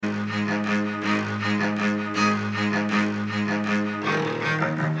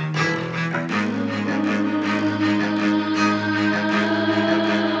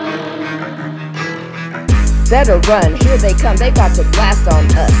better run, here they come, they about to blast on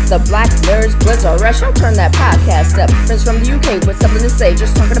us. The black nerds, bloods are rush, I'll turn that podcast up. Friends from the UK with something to say,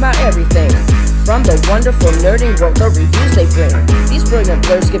 just talking about everything. From the wonderful nerding world, the reviews they bring. These brilliant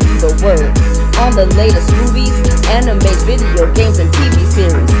blurs give you the word on the latest movies, animes, video games, and TV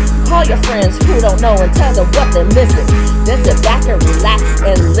series. Call your friends who don't know and tell them what they're missing. Then sit back and relax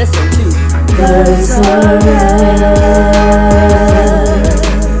and listen to Blurs Alright.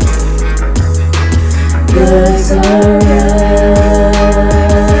 Blurs Alright.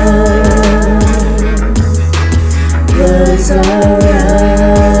 Blurs Alright.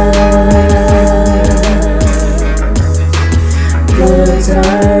 Blurs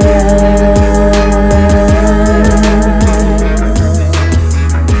Alright.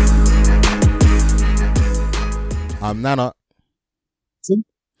 I'm Nana,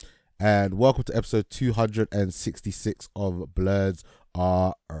 and welcome to episode 266 of Blurs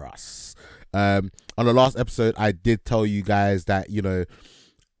Are Us. On the last episode, I did tell you guys that, you know,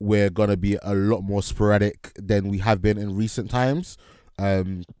 we're gonna be a lot more sporadic than we have been in recent times,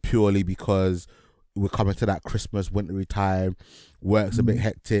 purely because we're coming to that Christmas wintry time. Work's a bit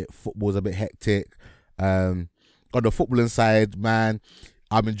hectic, football's a bit hectic. On the footballing side, man,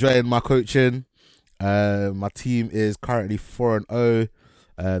 I'm enjoying my coaching. My team is currently 4-0.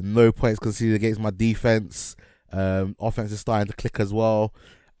 No points conceded against my defense. Offense is starting to click as well.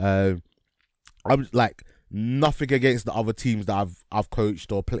 I'm like, nothing against the other teams that I've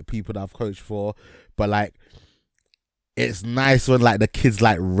coached or people that I've coached for, but like, it's nice when like the kids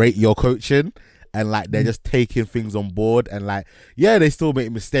like rate your coaching and like they're just taking things on board, and like, yeah, they still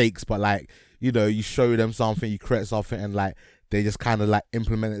make mistakes, but like, you know, you show them something, you create something, and like they just kind of like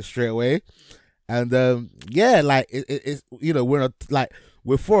implement it straight away. And yeah, like it's, you know, we're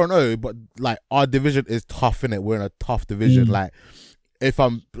 4-0, but like our division is tough, innit? We're in a tough division. Like, if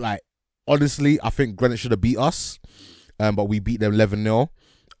I'm like, honestly, I think Greenwich should have beat us, but we beat them 11-0.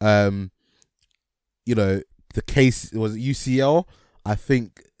 You know, the case was UCL. I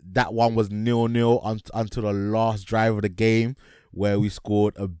think that one was 0-0 until the last drive of the game, where we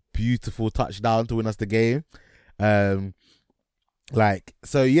scored a beautiful touchdown to win us the game. Like,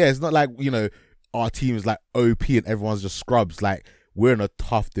 so yeah, it's not like, you know, our team is like OP and everyone's just scrubs. Like, we're in a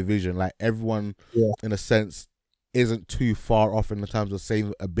tough division. Like, everyone, in a sense, isn't too far off in the terms of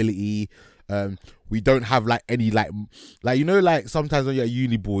same ability. We don't have like any like you know, like sometimes when you're at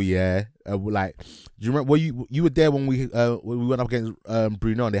uni ball, like, do you remember? Well, you were there when we went up against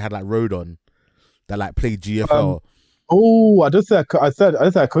Bruno and they had like Rodon that like played GFL. I said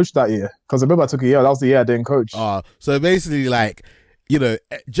I coached that year, because I remember I took a year. That was the year I didn't coach. So basically, like, you know,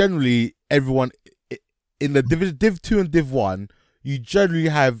 generally everyone in the Div 2 and Div 1, you generally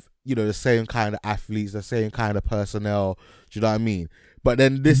have, you know, the same kind of athletes, the same kind of personnel. Do you know what I mean? But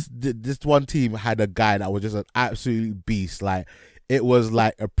then this one team had a guy that was just an absolute beast. Like, it was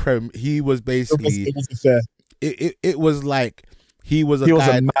like he was basically, it was like he was a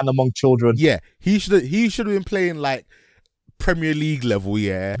man among children. Yeah, he should have been playing like Premier League level.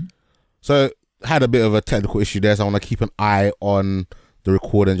 Yeah. So had a bit of a technical issue there, so I want to keep an eye on the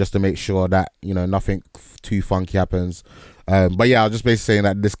recording just to make sure that, you know, nothing too funky happens. But yeah, I was just basically saying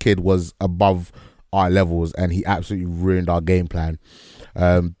that this kid was above our levels and he absolutely ruined our game plan.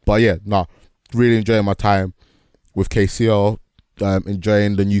 But yeah, really enjoying my time with KCL,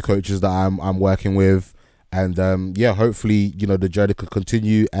 enjoying the new coaches that I'm working with, and yeah, hopefully, you know, the journey could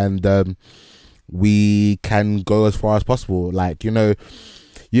continue and we can go as far as possible. Like, you know,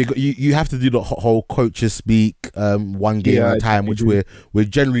 you have to do the whole coaches speak, one game at a time, which we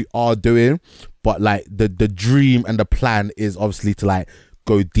generally are doing. But like the dream and the plan is obviously to like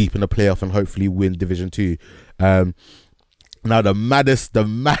go deep in the playoff and hopefully win Division 2. Now the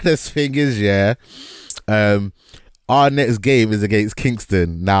maddest thing is, our next game is against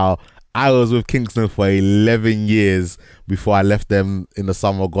Kingston. Now, I was with Kingston for 11 years before I left them in the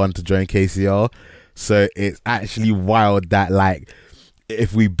summer, gone to join KCL. So it's actually wild that like,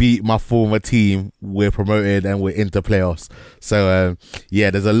 if we beat my former team, we're promoted and we're into playoffs. So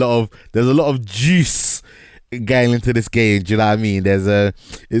yeah, there's a lot of juice going into this game. Do you know what I mean?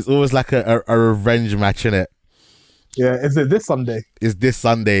 It's almost like a revenge match, innit? Yeah, is it this Sunday? It's this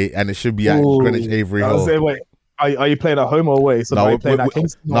Sunday, and it should be at Greenwich Avery Hall. Wait, are you playing at home or away? So we're playing at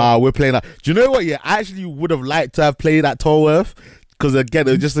Kingston. We're playing at. Do you know what? Yeah, I actually would have liked to have played at Tolworth. Because again,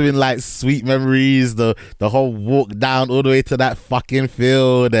 it would just have been like sweet memories, the whole walk down all the way to that fucking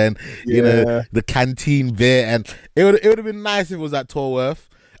field, and you know, the canteen bit, and it would have been nice if it was at Tolworth.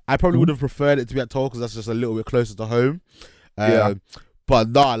 I probably would have preferred it to be at Toll because that's just a little bit closer to home. But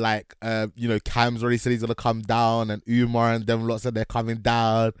not like you know, Cam's already said he's gonna come down, and Umar and them lot said they're coming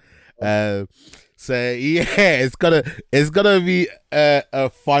down. So yeah, it's gonna be a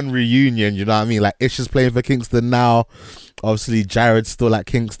fun reunion. You know what I mean? Like Ish is playing for Kingston now. Obviously, Jared's still at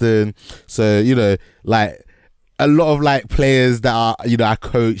Kingston. So you know, like a lot of like players that are I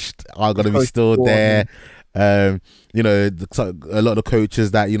coached are gonna be still there. You know, a lot of the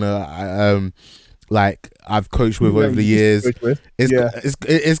coaches that like I've coached with over the years.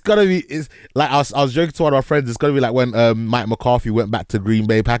 It's gonna be. It's like I was joking to one of my friends. It's gonna be like when Mike McCarthy went back to Green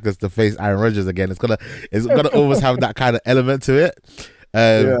Bay Packers to face Aaron Rodgers again. It's gonna always have that kind of element to it.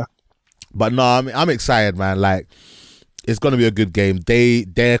 But no, I'm excited, man. Like it's gonna be a good game.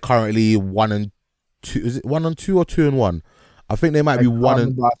 They're currently 1-2. Is it 1-2 or 2-1? I think they might be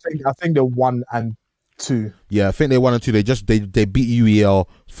 1. I think they're 1-2. Yeah, I think they 1-2. They beat UEL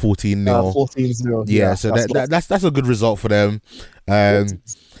 14-0. 14-0. Yeah, so that's a good result for them. And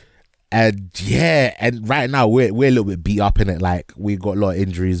right now we're a little bit beat up in it. Like we got a lot of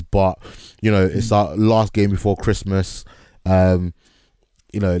injuries, but it's our last game before Christmas. The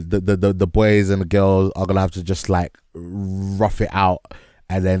boys and the girls are gonna have to just like rough it out,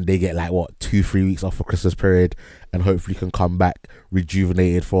 and then they get like 2-3 weeks off for Christmas period, and hopefully can come back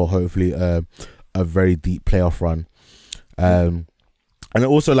rejuvenated for hopefully a very deep playoff run. And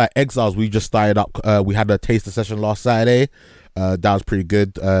also like Exiles, we just started up. We had a taster session last Saturday. That was pretty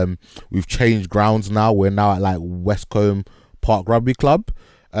good. We've changed grounds now. We're now at like Westcombe Park Rugby Club.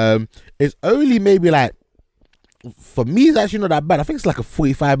 It's only maybe like, for me, it's actually not that bad. I think it's like a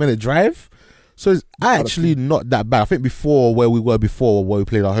 45-minute drive. So it's actually not that bad. I think before, where we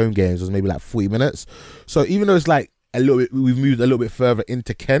played our home games, was maybe like 40 minutes. So even though it's like a little bit, we've moved a little bit further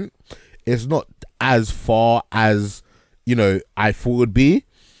into Kent, it's not as far as I thought it would be.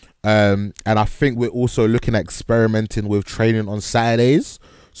 And I think we're also looking at experimenting with training on Saturdays,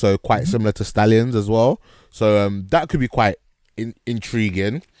 so quite similar to Stallions as well. So that could be quite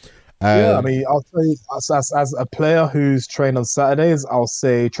intriguing. I mean, I'll say as a player who's trained on Saturdays, I'll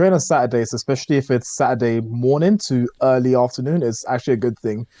say train on Saturdays, especially if it's Saturday morning to early afternoon, is actually a good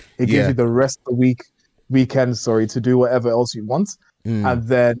thing. It gives you the rest of the weekend to do whatever else you want, and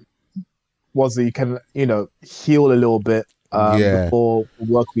then you can heal a little bit before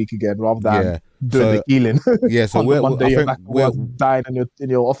work week again, rather than doing the healing. Yeah, so we're dying in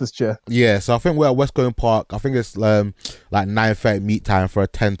your office chair. Yeah, so I think we're at Westcombe Park. I think it's like 9:30 meet time for a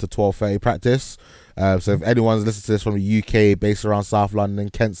 10 to 12:30 practice. So if anyone's listening to this from the UK, based around South London,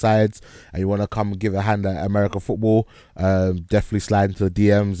 Kent sides, and you want to come and give a hand at American football, definitely slide into the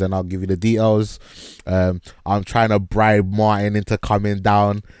DMs and I'll give you the details. I'm trying to bribe Martin into coming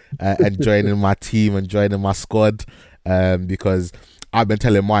down and joining my team and joining my squad, because I've been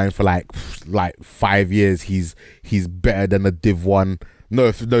telling Martin for like 5 years he's better than a Div 1.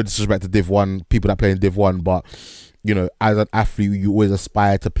 No disrespect to Div 1, people that play in Div 1, but as an athlete you always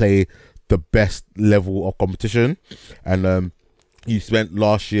aspire to play the best level of competition, and you spent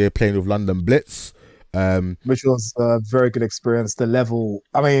last year playing with London Blitz, which was a very good experience. The level,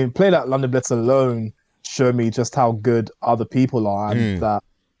 I mean, playing at London Blitz alone showed me just how good other people are, and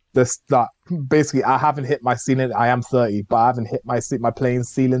that basically I haven't hit my ceiling. I am 30, but I haven't hit my playing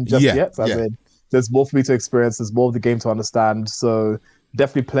ceiling just yet. So there's more for me to experience. There's more of the game to understand. So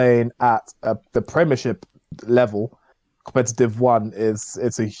definitely playing at the Premiership level compared to Div 1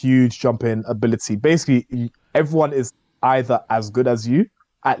 it's a huge jump in ability. Basically, everyone is either as good as you,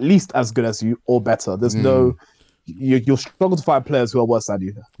 at least as good as you, or better. There's no you'll struggle to find players who are worse than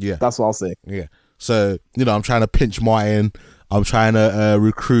you. Yeah, that's what I'll say. Yeah. So I'm trying to pinch Martin. I'm trying to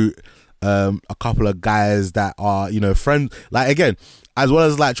recruit a couple of guys that are friends. Like, again, as well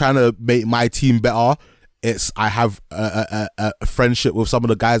as like trying to make my team better, I have a friendship with some of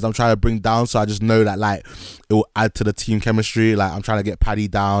the guys I'm trying to bring down, so I just know that like it will add to the team chemistry. Like, I'm trying to get Paddy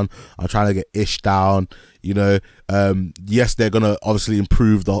down, I'm trying to get Ish down. Yes, they're gonna obviously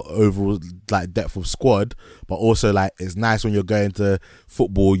improve the overall like depth of squad, but also like it's nice when you're going to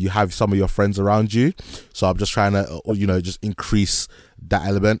football, you have some of your friends around you. So I'm just trying to just increase that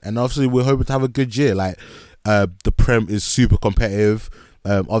element, and obviously we're hoping to have a good year. Like the Prem is super competitive.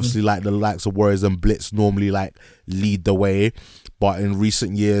 Obviously like the likes of Warriors and Blitz normally like lead the way, but in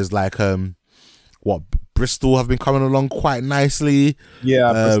recent years like Bristol have been coming along quite nicely.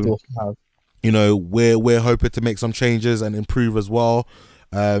 Bristol have. We're hoping to make some changes and improve as well,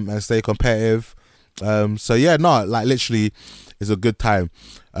 and stay competitive. So yeah, no, like literally it's a good time.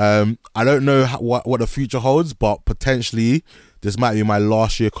 I don't know what the future holds, but potentially this might be my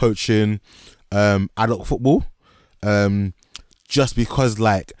last year coaching adult football. Just because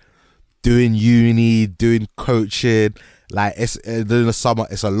like doing uni, doing coaching, like it's during the summer,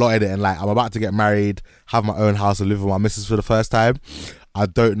 it's a lot in it, and like I'm about to get married, have my own house, and live with my missus for the first time. I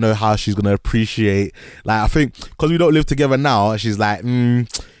don't know how she's gonna appreciate. Like, I think because we don't live together now, she's like,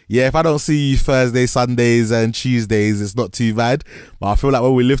 yeah, if I don't see you Thursdays, Sundays, and Tuesdays, it's not too bad. But I feel like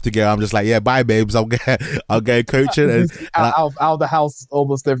when we live together, I'm just like, yeah, bye, babes. I'll get coaching and out of the house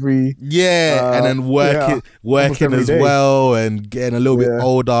almost every and then working as well, and getting a little bit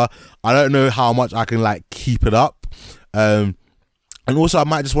older. I don't know how much I can like keep it up. And also, I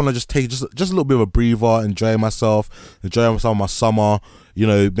might just want to just take just a little bit of a breather, enjoy myself of my summer. You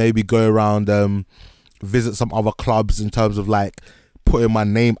know, maybe go around, visit some other clubs in terms of like putting my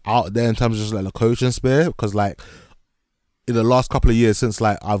name out there in terms of just like the coaching sphere, because like in the last couple of years since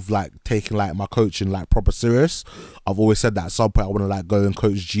like I've like taken like my coaching like proper serious, I've always said that at some point I want to like go and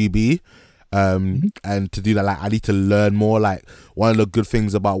coach GB. And to do that, like I need to learn more. Like one of the good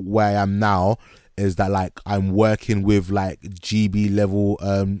things about where I am now is that like I'm working with like GB level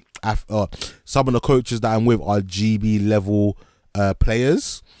some of the coaches that I'm with are GB level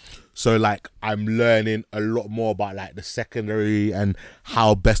players. So like I'm learning a lot more about like the secondary and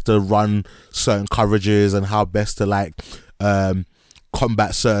how best to run certain coverages and how best to like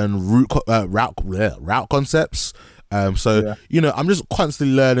combat certain route concepts. You know, I'm just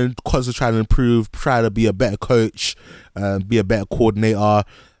constantly learning, constantly trying to improve, try to be a better coach, be a better coordinator.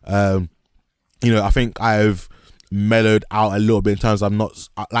 You know, I think I've mellowed out a little bit in terms of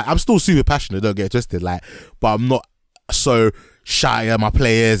I'm still super passionate, don't get it twisted, like, but I'm not so shy at my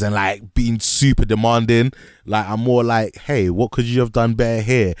players and like being super demanding. Like I'm more like, hey, what could you have done better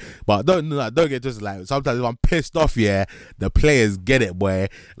here? But don't get just like, sometimes if I'm pissed off, the players get it, boy.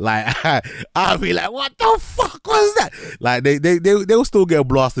 Like I'll be like, what the fuck was that? Like they'll still get a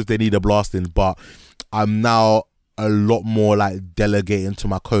blast if they need a blasting, but I'm now a lot more like delegating to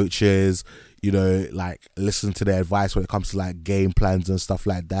my coaches, you know, like listen to their advice when it comes to like game plans and stuff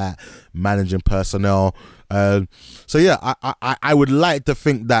like that, managing personnel. So yeah, I would like to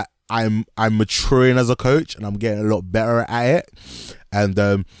think that I'm maturing as a coach and I'm getting a lot better at it,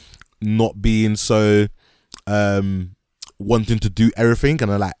 and not being so wanting to do everything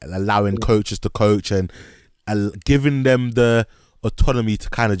and like allowing coaches to coach and giving them the autonomy to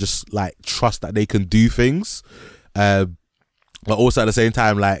kind of just like trust that they can do things, but also at the same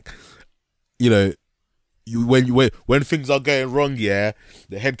time, like, you know, when things are going wrong, the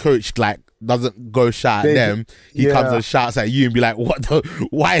head coach like doesn't go shout at them. He comes and shouts at you and be like,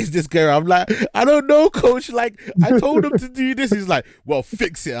 why is this going? I'm like, I don't know, coach. Like, I told him to do this. He's like, well,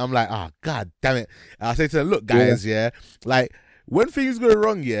 fix it. I'm like, god damn it. And I say to them, look, guys, like when things go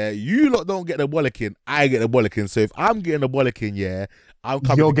wrong, you lot don't get the bollocking, I get the bollocking. So if I'm getting the bollocking, I'm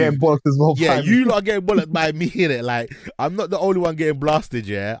coming. You're getting bollocked as well. Yeah, you lot are getting bollocked by me, innit? Like, I'm not the only one getting blasted.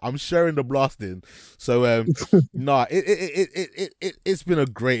 I'm sharing the blasting. So, no, it's been a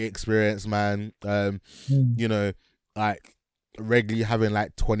great experience, man. You know, like regularly having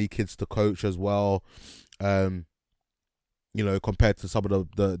like 20 kids to coach as well. You know, compared to some of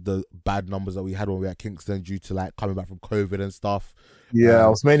the bad numbers that we had when we were at Kingston due to like coming back from COVID and stuff. Yeah, it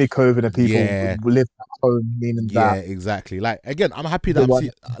was mainly COVID and people lived at home, meaning that. Yeah, exactly. Like, again, I'm happy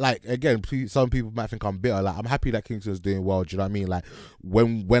that some people might think I'm bitter. Like, I'm happy that Kingston's doing well. Do you know what I mean? Like,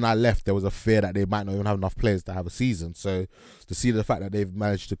 when I left, there was a fear that they might not even have enough players to have a season. So, to see the fact that they've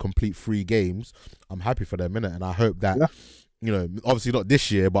managed to complete 3 games, I'm happy for them, innit? And I hope that, you know, obviously not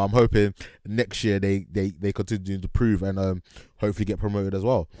this year, but I'm hoping next year they continue to prove and hopefully get promoted as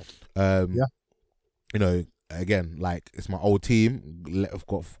well. You know, again, like, it's my old team. I've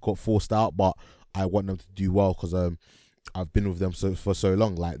got forced out, but I want them to do well because I've been with them for so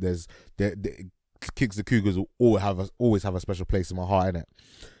long. Like, Kicks the Cougars will always have a special place in my heart,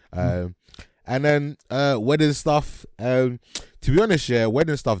 innit? And then wedding stuff. To be honest,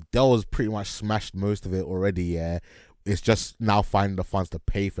 wedding stuff, Dell's pretty much smashed most of it already. It's just now finding the funds to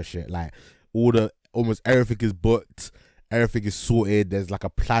pay for shit. Like, almost everything is booked, everything is sorted. There's like a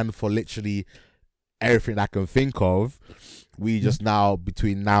plan for literally everything I can think of. We just now,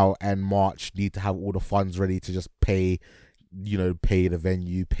 between now and March, need to have all the funds ready to just pay the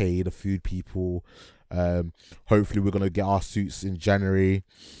venue, pay the food people. Hopefully we're gonna get our suits in January.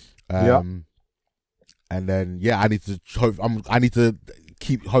 And then I need to try to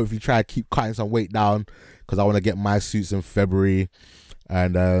keep cutting some weight down because I want to get my suits in February.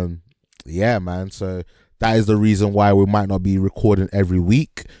 And man, so that is the reason why we might not be recording every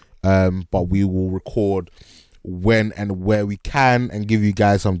week. But we will record when and where we can and give you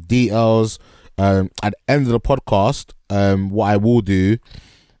guys some details. At the end of the podcast, what I will do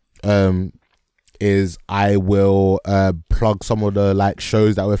is I will plug some of the like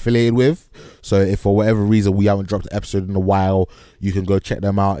shows that we're affiliated with. So if for whatever reason we haven't dropped an episode in a while, you can go check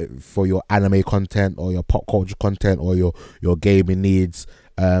them out for your anime content or your pop culture content or your gaming needs.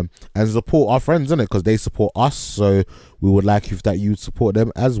 And support our friends, innit? Because they support us, so we would like if that you support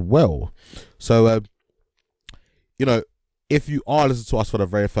them as well. So if you are listening to us for the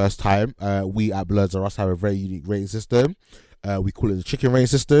very first time, we at Blurs R Us have a very unique rating system. We call it the chicken rating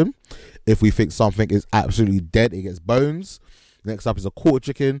system. If we think something is absolutely dead, it gets bones. Next up is a quarter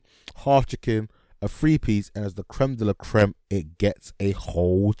chicken, half chicken, a 3-piece, and as the creme de la creme, it gets a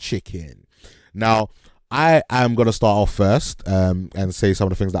whole chicken. Now, I am going to start off first and say some of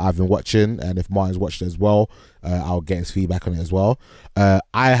the things that I've been watching, and if Martin's watched it as well, I'll get his feedback on it as well. I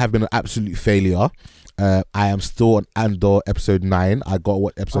have been an absolute failure. I am still on Andor episode 9. I got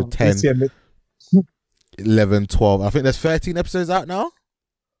what episode 10, 11, 12. I think there's 13 episodes out now.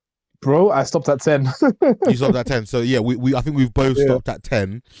 Bro, I stopped at 10. You stopped at 10. So yeah, we I think we've both stopped at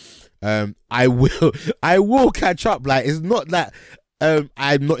 10. I will catch up. Like, it's not that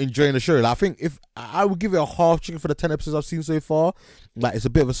I'm not enjoying the show. Like, I think if I would give it a half chicken for the 10 episodes I've seen so far. Like, it's a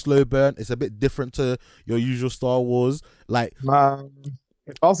bit of a slow burn. It's a bit different to your usual Star Wars. Like,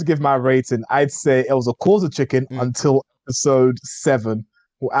 if I was to give my rating, I'd say it was a quarter chicken until episode 7,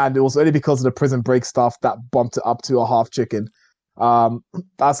 and it was only because of the Prison Break stuff that bumped it up to a half chicken.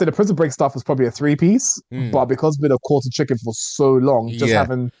 I'd say the Prison Break stuff was probably a 3-piece, but because it's been a quarter chicken for so long, just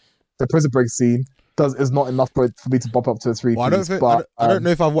having the Prison Break scene is not enough for me to bump up to a 3-piece. Well, I don't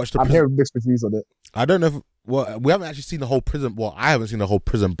know if I've watched the. I'm hearing mixed reviews on it. I don't know if. Well, we haven't actually seen the whole prison. Well, I haven't seen the whole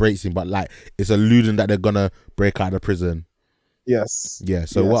Prison Break scene, but like it's alluding that they're gonna break out of the prison. Yes. Yeah.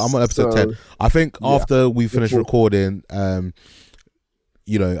 So I'm on episode 10. I think after we finish recording, I'm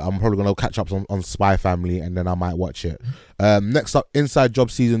probably gonna catch up on Spy Family, and then I might watch it. Next up, Inside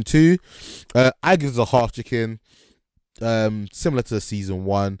Job season 2. I give it a half chicken. Similar to season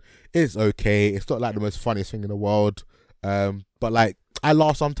 1. It's okay. It's not like the most funniest thing in the world. But like I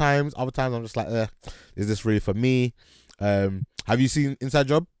laugh sometimes. Other times I'm just like, is this really for me? Have you seen Inside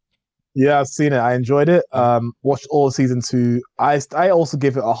Job? Yeah, I've seen it. I enjoyed it. Watched all season 2. I also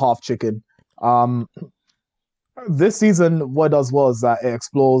give it a half chicken. This season, what it does well is that it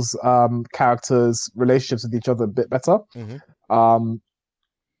explores characters' relationships with each other a bit better.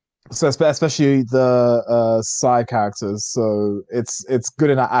 So especially the side characters. So it's good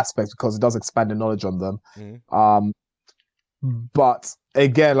in that aspect because it does expand the knowledge on them. But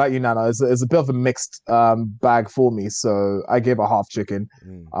again, like you, Nana, it's a bit of a mixed bag for me. So I gave a half chicken.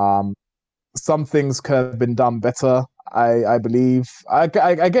 Some things could have been done better. I believe. I think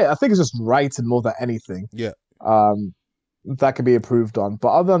it's just writing more than anything. Yeah. That can be improved on. But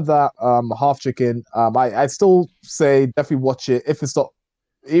other than that, half chicken. I'd still say definitely watch it. If it's not,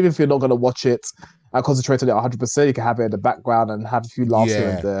 even if you're not gonna watch it and concentrate on it 100%, you can have it in the background and have a few laughs here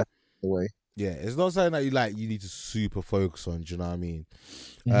and there. Away. Yeah, it's not something that you need to super focus on. Do you know what I mean?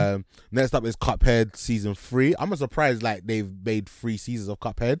 Next up is Cuphead season 3. I'm surprised like they've made 3 seasons of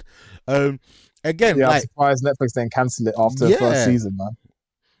Cuphead. Again, yeah, like, I'm surprised Netflix didn't cancel it after the first season, man.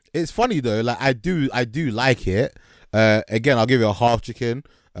 It's funny though. Like I do like it. Again, I'll give it a half chicken,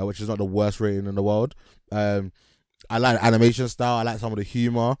 which is not the worst rating in the world. I like the animation style. I like some of the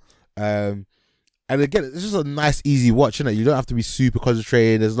humor. And again, it's just a nice, easy watch, innit? You don't have to be super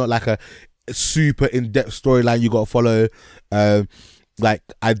concentrated. There's not like a super in-depth storyline you got to follow. Like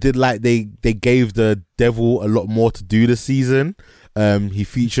I did like they gave the devil a lot more to do this season. He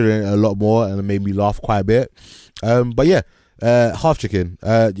featured in it a lot more and it made me laugh quite a bit. But yeah, half chicken.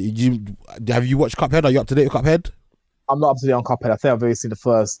 Have you watched Cuphead? Are you up to date with Cuphead? I'm not up to date on Cuphead. I think I've only seen the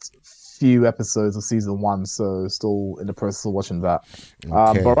first few episodes of season 1, so still in the process of watching that.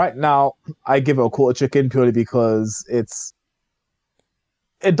 Okay. But right now, I give it a quarter chicken purely because it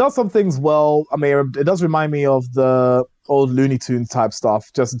does some things well. I mean, it does remind me of the old Looney Tunes type stuff,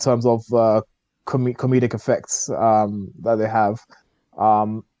 just in terms of comedic effects that they have. I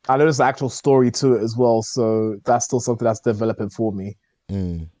know there's an actual story to it as well, so that's still something that's developing for me.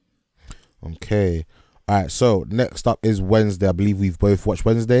 Okay. All right, so next up is Wednesday. I believe we've both watched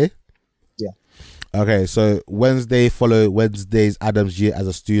Wednesday. Yeah. Okay, so Wednesday followed Wednesday's Addams' year as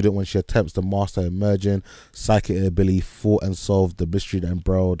a student when she attempts to master emerging psychic ability, fought and solved the mystery that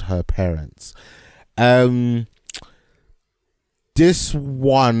embroiled her parents. This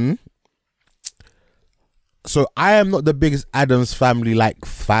one, so I am not the biggest Addams Family like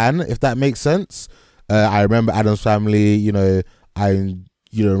fan, if that makes sense. I remember Addams Family, I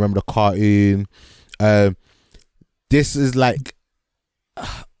remember the cartoon. This is like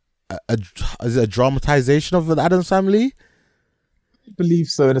is it a dramatization of the Addams Family? believe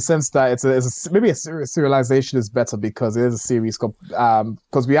so, in the sense that maybe a serialization is better because it is a series.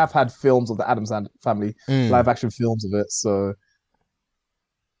 Because we have had films of the Addams Family, live action films of it. So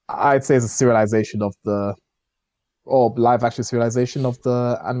I'd say it's a serialization of or live action serialization of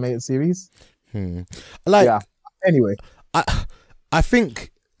the animated series. Like, yeah. Anyway, I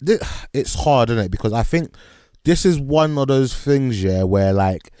think it's hard, isn't it? Because I think this is one of those things, yeah, where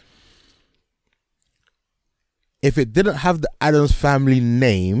like, if it didn't have the Addams Family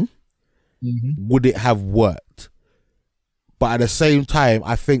name, would it have worked? But at the same time,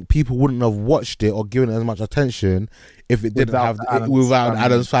 I think people wouldn't have watched it or given it as much attention if it didn't have without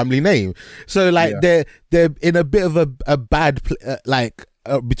Addams Family name. So like, they're in a bit of a bad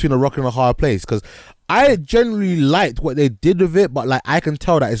between a rock and a hard place, because I generally liked what they did with it, but like, I can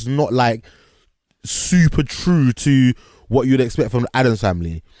tell that it's not like super true to what you'd expect from the Addams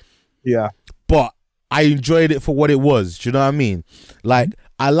Family. Yeah, but I enjoyed it for what it was. Do you know what I mean? Like,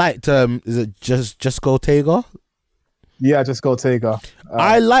 I liked is it Jessica Ortega? Yeah, Jessica Ortega.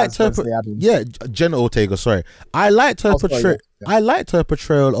 I liked her. Jenna Ortega. Sorry, I liked her portrayal. I liked her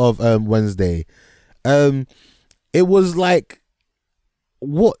portrayal of Wednesday. It was like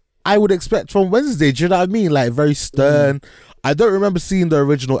what I would expect from Wednesday. Do you know what I mean? Like, very stern. I don't remember seeing the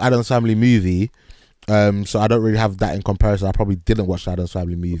original Addams Family movie. So I don't really have that in comparison. I probably didn't watch the Addams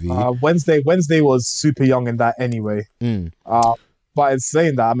Family movie. Wednesday was super young in that anyway. But in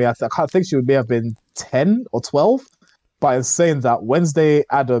saying that, I mean, I think she may have been 10 or 12. But in saying that, Wednesday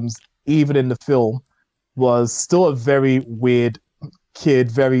Addams, even in the film, was still a very weird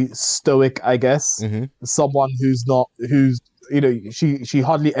kid, very stoic, I guess. Someone who's she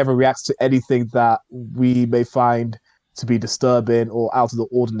hardly ever reacts to anything that we may find to be disturbing or out of the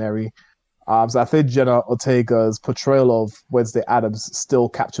ordinary. So I think Jenna Ortega's portrayal of Wednesday Addams still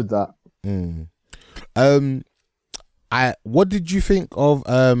captured that. What did you think of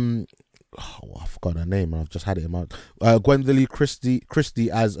I forgot her name. I've just had it in my Gwendolyn Christie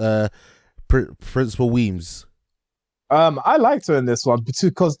as Principal Weems. I liked her in this one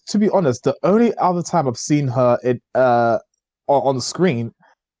because, to be honest, the only other time I've seen her on the screen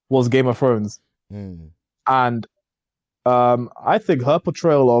was Game of Thrones, and I think her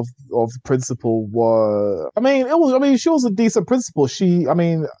portrayal of the principal she was a decent principal.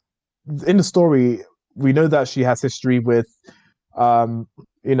 In the story, we know that she has history with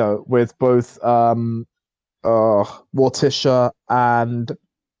with both Morticia and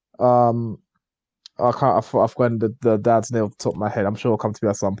I've forgotten the dad's name off the top of my head. I'm sure it'll come to me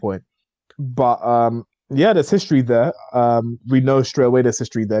at some point. But there's history there. We know straight away there's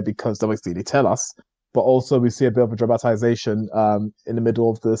history there because obviously they tell us. But also we see a bit of a dramatization in the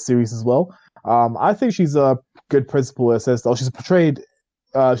middle of the series as well. I think she's a good principal. It says she's portrayed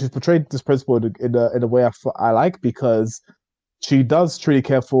this principal in a way I like, because she does truly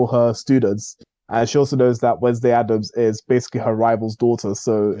care for her students, and she also knows that Wednesday Addams is basically her rival's daughter.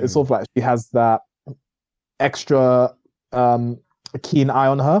 So it's sort of like she has that extra keen eye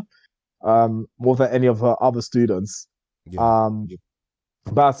on her, more than any of her other students.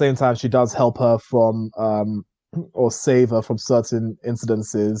 But at the same time, she does help her from or save her from certain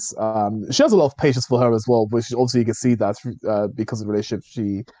incidences. She has a lot of patience for her as well, which obviously you can see that because of the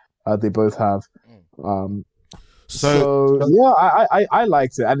relationship they both have. I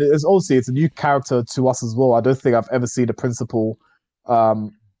liked it, and it's a new character to us as well. I don't think I've ever seen a principal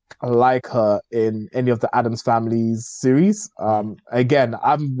like her in any of the Addams Family's series. Again,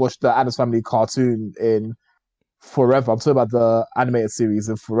 I haven't watched the Addams Family cartoon in forever. I'm talking about the animated series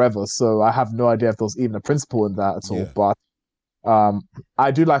in forever, so I have no idea if there was even a principal in that at all. But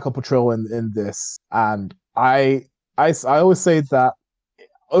I do like her portrayal in this, and I always say that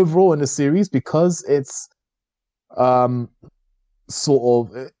overall in the series, because it's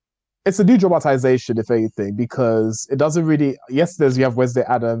it's a new dramatization, if anything, because it doesn't really. Yes, you have Wednesday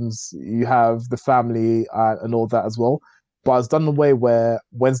Addams, you have the family and all that as well, but it's done in a way where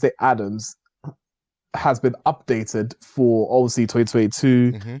Wednesday Addams has been updated for obviously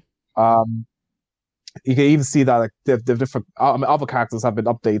 2022. You can even see that like the different other characters have been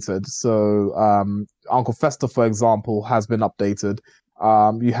updated. So Uncle Fester, for example, has been updated.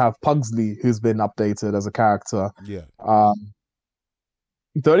 You have Pugsley, who's been updated as a character.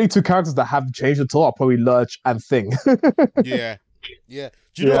 The only two characters that haven't changed at all are probably Lurch and Thing.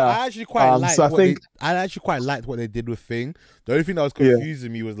 Do you know what? I actually quite liked I actually quite liked what they did with Thing. The only thing that was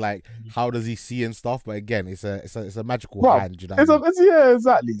confusing me was like, how does he see and stuff? But again, it's a magical hand. You know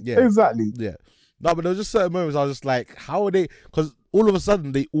exactly. No, but there was just certain moments I was just like, how are they? Because all of a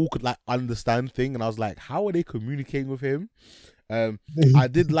sudden they all could like understand Thing, and I was like, how are they communicating with him? I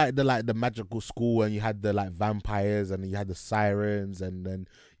did like the magical school, and you had the like vampires, and you had the sirens, and then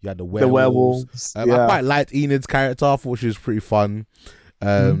you had the werewolves. I quite liked Enid's character. I thought she was pretty fun.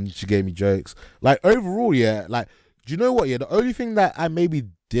 She gave me jokes. Like overall, yeah. Like, do you know what? Yeah, the only thing that I maybe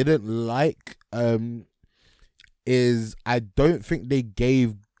didn't like is I don't think they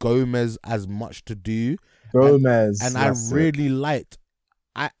gave Gomez as much to do. And I really liked.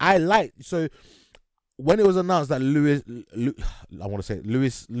 I liked, so when it was announced that Louis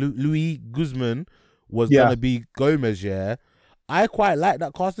Guzman was gonna be Gomez, I quite like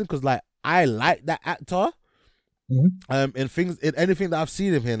that casting because like I like that actor. In anything that I've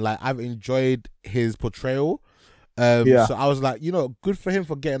seen him in, like I've enjoyed his portrayal. So I was like, good for him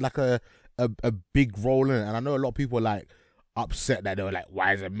for getting like a big role in it. And I know a lot of people were like upset that they were like,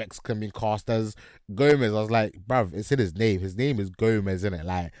 why is a Mexican being cast as Gomez? I was like, bruv, it's in his name. His name is Gomez, isn't it?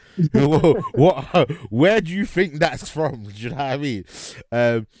 Like, what? Where do you think that's from? Do you know what I mean?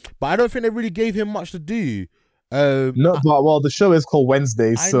 But I don't think they really gave him much to do. But the show is called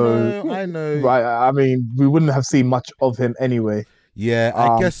Wednesday, so I know. Right? I mean, we wouldn't have seen much of him anyway. Yeah,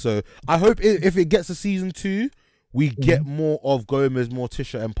 I guess so. I hope if it gets to season 2, we get more of Gomez,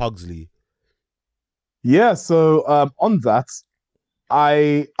 Morticia, and Pugsley. Yeah, so on that,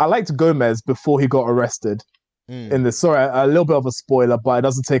 I liked Gomez before he got arrested in this. Sorry, a little bit of a spoiler, but it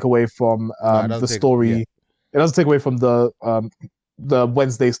doesn't take away from the story. Yeah. It doesn't take away from the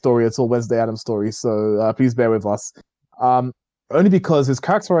Wednesday story at all, Wednesday Addams story. So please bear with us. Only because his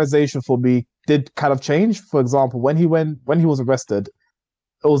characterization for me did kind of change. For example, when he was arrested,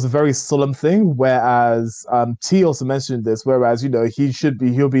 it was a very solemn thing. Whereas T also mentioned this. Whereas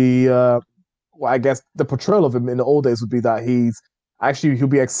he'll be. Well, I guess the portrayal of him in the old days would be that he'll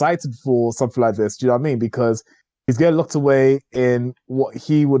be excited for something like this. Do you know what I mean? Because he's getting locked away in what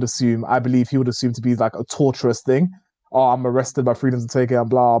I believe he would assume to be like a torturous thing. Oh, I'm arrested, my freedom's taken, and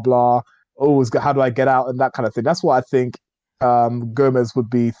blah, blah. Oh, how do I get out? And that kind of thing. That's what I think Gomez would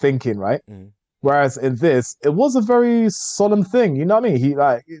be thinking, right? Whereas in this, it was a very solemn thing. You know what I mean?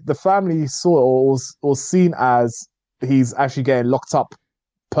 The family saw it or was seen as he's actually getting locked up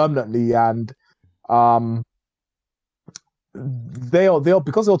permanently, and they all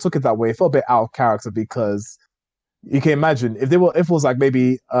because they all took it that way, it felt a bit out of character. Because you can imagine if it was like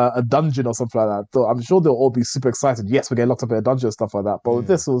maybe a dungeon or something like that, though I'm sure they'll all be super excited. Yes, we're getting locked up in a dungeon and stuff like that. But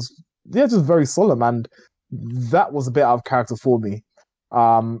this was just very solemn, and that was a bit out of character for me.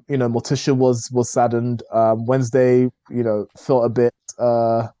 Morticia was saddened. Wednesday, felt a bit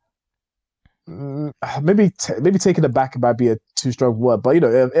maybe taken aback might be a too strong word, but it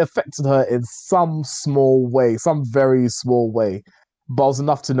affected her in some very small way. But it was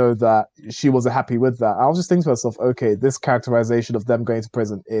enough to know that she wasn't happy with that. I was just thinking to myself, okay, this characterization of them going to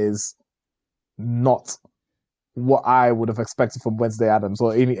prison is not what I would have expected from Wednesday Addams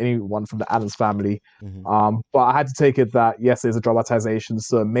or anyone from the Addams family. But I had to take it that yes, there's a dramatization,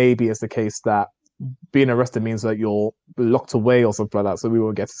 so maybe it's the case that being arrested means that you're locked away or something like that, so we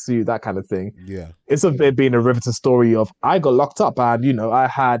won't get to see you, that kind of thing. Yeah, it's a bit being a riveting story of I got locked up and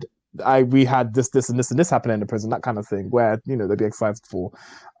we had this and this and this happening in the prison, that kind of thing, where they'd be excited for.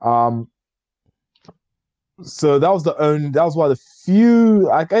 So that was one of the few,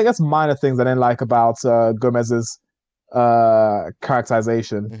 I guess, minor things I didn't like about Gomez's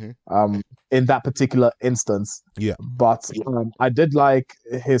characterization in that particular instance. Yeah, but I did like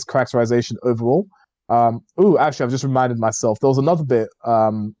his characterization overall. Actually, I've just reminded myself there was another bit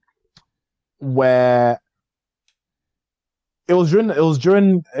where it was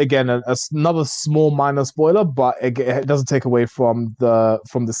during again another small minor spoiler, but it doesn't take away from the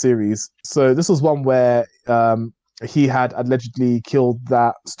series. So this was one where he had allegedly killed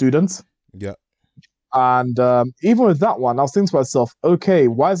that student. Yeah. And even with that one, I was thinking to myself, okay,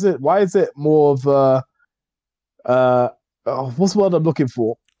 why is it more of a what's the word I'm looking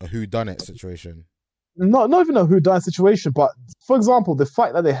for? A whodunit situation. Not even a whodunit situation, but for example, the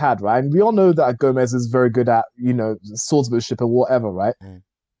fight that they had, right? And we all know that Gomez is very good at, swordsmanship and whatever, right?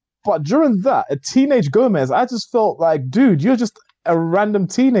 But during that, a teenage Gomez, I just felt like, dude, you're just a random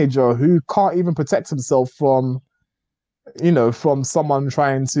teenager who can't even protect himself from someone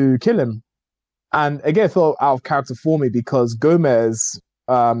trying to kill him. And again, it felt out of character for me because Gomez,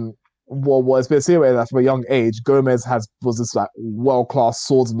 it's been seen that from a young age, Gomez was this like world-class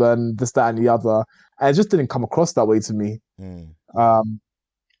swordsman, this, that, and the other, and it just didn't come across that way to me. It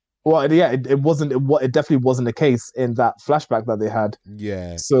definitely wasn't the case in that flashback that they had.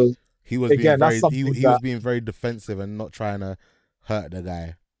 Yeah. So he was was being very defensive and not trying to hurt the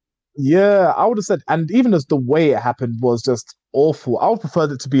guy. Yeah, I would have said, and even as the way it happened was just awful. I would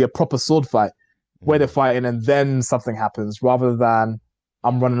prefer it to be a proper sword fight. where they're fighting, and then something happens, rather than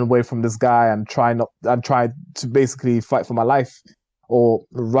I'm running away from this guy and try to basically fight for my life or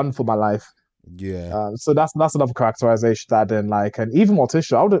run for my life. Yeah. So that's another characterization that I didn't like. And even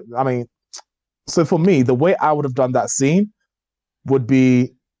Morticia, so for me, the way I would have done that scene would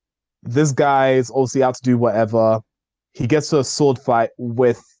be, this guy's obviously out to do whatever. He gets to a sword fight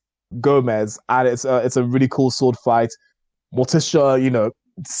with Gomez, and it's a really cool sword fight. Morticia,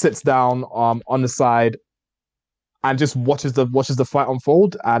 sits down on the side and just watches the fight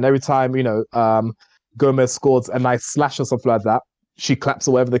unfold. And every time Gomez scores a nice slash or something like that, she claps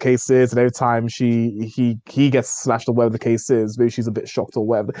or whatever the case is. And every time he gets slashed or whatever the case is, maybe she's a bit shocked or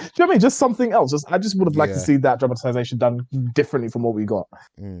whatever. Do you know what I mean? Just something else. I just would have liked to see that dramatization done differently from what we got.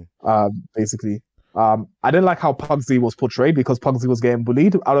 Basically. I didn't like how Pugsley was portrayed, because Pugsley was getting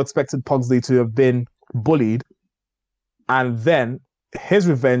bullied. I would have expected Pugsley to have been bullied, and then his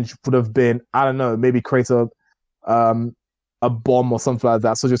revenge would have been, I don't know, maybe create a bomb or something like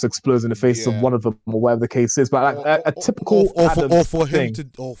that, so just explodes in the face of one of them or whatever the case is. But like a typical for him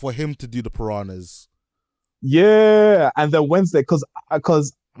to do the piranhas. Yeah, and then Wednesday,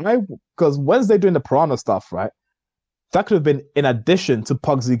 because Wednesday doing the piranha stuff, right? That could have been in addition to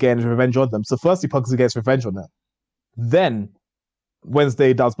Pugsley getting revenge on them. So firstly, Pugsley gets revenge on them. Then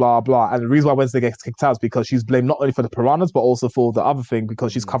Wednesday does blah, blah. And the reason why Wednesday gets kicked out is because she's blamed not only for the piranhas, but also for the other thing,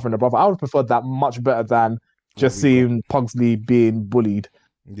 because she's covering her brother. I would have preferred that much better than just seeing Pugsley being bullied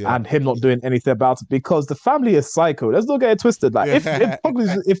and him not doing anything about it, because the family is psycho. Let's not get it twisted. Like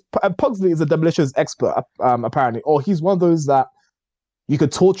if Pugsley is a demolitions expert, apparently, or he's one of those that you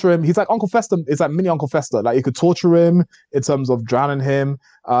could torture him. He's like Uncle Fester. It's like mini Uncle Fester. Like, you could torture him in terms of drowning him,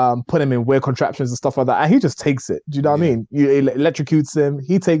 put him in weird contraptions and stuff like that, and he just takes it. Do you know what I mean? You electrocutes him,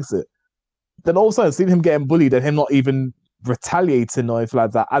 he takes it. Then all of a sudden, seeing him getting bullied and him not even retaliating or anything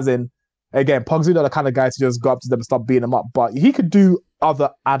like that. As in, again, Pugsley not the kind of guy to just go up to them and start beating them up, but he could do other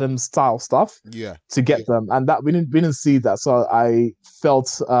Addams style stuff to get them, and that we didn't see that. So I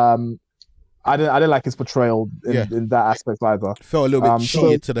felt I didn't like his portrayal in that aspect either. Felt a little bit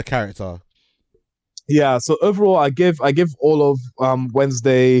cheated to the character. Yeah, so overall, I give all of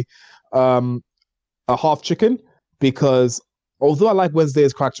Wednesday a half chicken, because although I like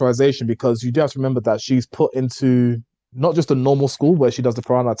Wednesday's characterization, because you do have to remember that she's put into not just a normal school where she does the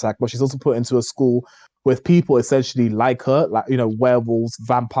piranha attack, but she's also put into a school with people essentially like her, like, werewolves,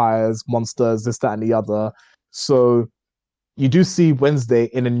 vampires, monsters, this, that, and the other. So you do see Wednesday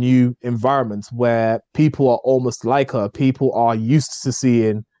in a new environment where people are almost like her. People are used to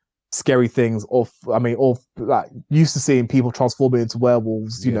seeing scary things, or like used to seeing people transforming into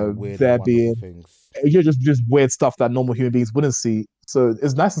werewolves. There being just weird stuff that normal human beings wouldn't see. So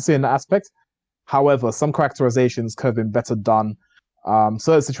it's nice to see in that aspect. However, some characterizations could have been better done.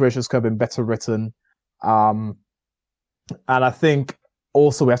 Certain situations could have been better written. And I think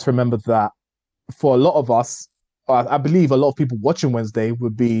also we have to remember that for a lot of us, I believe a lot of people watching Wednesday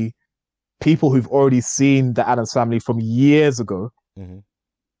would be people who've already seen the Addams Family from years ago, and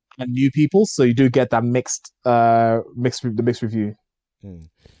new people. So you do get that mixed review.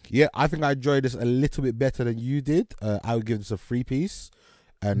 Yeah, I think I enjoyed this a little bit better than you did. I would give this a 3-piece,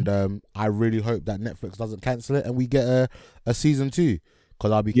 and I really hope that Netflix doesn't cancel it and we get a season 2.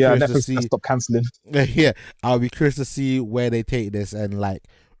 Because I'll be curious Netflix to see. Stop canceling. Yeah, I'll be curious to see where they take this, and like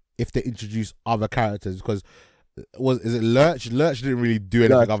if they introduce other characters. Because is it Lurch? Lurch didn't really do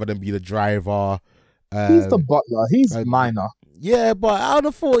anything other than be the driver. He's the butler. He's minor. Yeah, but I would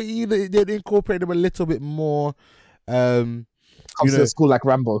have thought they'd incorporate him a little bit more. Comes to school like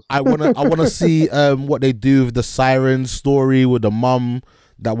Rambo. I wanna see what they do with the siren story with the mum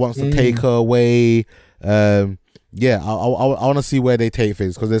that wants to take her away. Yeah, I want to see where they take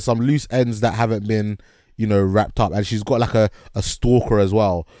things, because there's some loose ends that haven't been, wrapped up, and she's got like a stalker as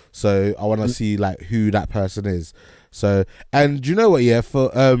well. So I want to see like who that person is. So, and do you know what? Yeah,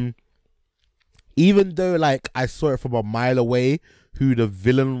 for even though like I saw it from a mile away who the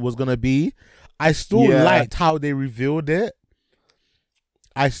villain was gonna be, I still liked how they revealed it.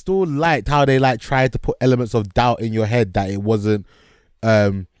 I still liked how they like tried to put elements of doubt in your head that it wasn't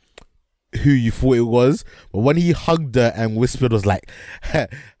who you thought it was. But when he hugged her and whispered, was like,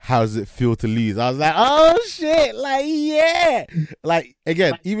 how does it feel to lose? I was like, oh shit, like, yeah. Like,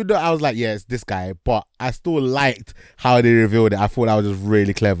 again, even though I was like, yeah, it's this guy, but I still liked how they revealed it. I thought that was just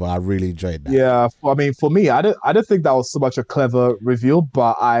really clever. I really enjoyed that. Yeah, I mean, for me, I don't think that was so much a clever reveal,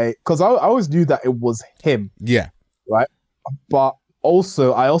 but because I always knew that it was him. Yeah. Right? But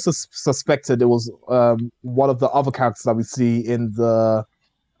also, I also suspected it was one of the other characters that we see in the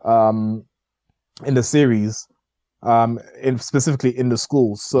series, in specifically in the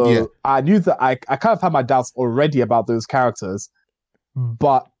school. So Yeah. I knew that I kind of had my doubts already about those characters,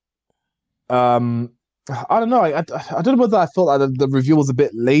 but I don't know. I don't know whether I felt like the review was a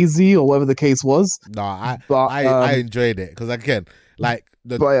bit lazy or whatever the case was. No, But I enjoyed it because again, like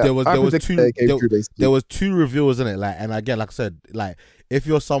yeah, there was basically. two reviewers in it, like, and again, like I said, like if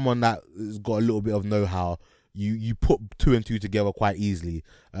you're someone that's got a little bit of know-how, you put two and two together quite easily.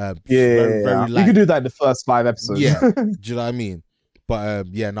 Very you could do that in the first 5 episodes. Yeah, do you know what I mean? But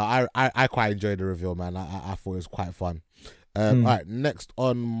yeah, no, I quite enjoyed the reveal, man. I thought it was quite fun. All right, next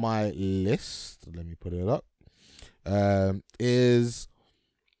on my list, let me put it up. Is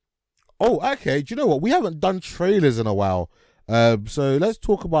okay. Do you know what? We haven't done trailers in a while. So let's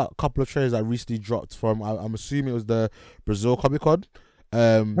talk about a couple of trailers that recently dropped from. I'm assuming it was the Brazil Comic Con.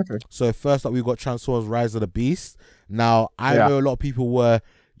 Okay. So first up, we've got Transformers: Rise of the Beast. Now I know a lot of people were,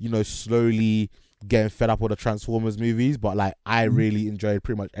 slowly getting fed up with the Transformers movies, but like I really enjoyed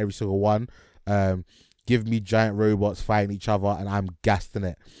pretty much every single one. Give me giant robots fighting each other, and I'm gassed in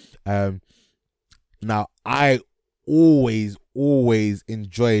it. Now I always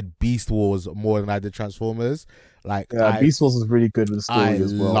enjoyed Beast Wars more than I did Transformers. Like, Beast Wars was really good with the story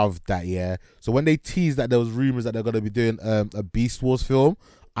as well. I loved that. Yeah. So when they teased that there was rumors that they're going to be doing a Beast Wars film,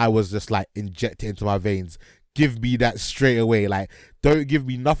 I was just like inject it into my veins. Give me that straight away. Like, don't give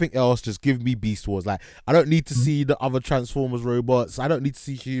me nothing else. Just give me Beast Wars. Like, I don't need to see the other Transformers robots. I don't need to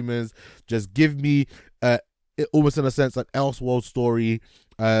see humans. Just give me almost in a sense an Elseworld story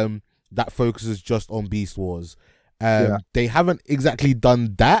that focuses just on Beast Wars. They haven't exactly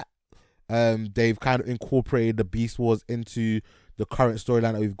done that. They've kind of incorporated the Beast Wars into the current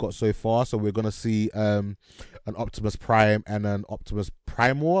storyline that we've got so far. So we're gonna see an Optimus Prime and an Optimus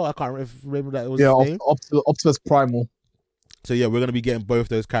Primal. I can't remember that it was his name. Optimus Primal. So yeah, we're gonna be getting both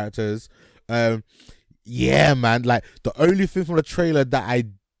those characters. Yeah, man. Like the only thing from the trailer that I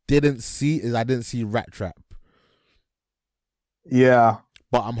didn't see is I didn't see Rat Trap. Yeah.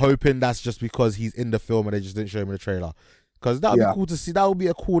 But I'm hoping that's just because he's in the film and they just didn't show him in the trailer. Because that would be cool to see. That would be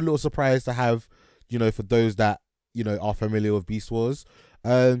a cool little surprise to have, for those that, are familiar with Beast Wars.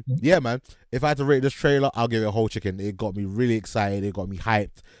 Yeah, man. If I had to rate this trailer, I'll give it a whole chicken. It got me really excited. It got me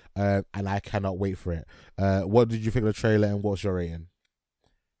hyped. And I cannot wait for it. What did you think of the trailer and what's your rating?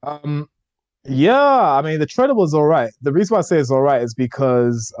 Yeah, I mean, the trailer was all right. The reason why I say it's all right is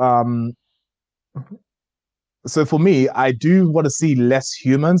because... So for me, I do want to see less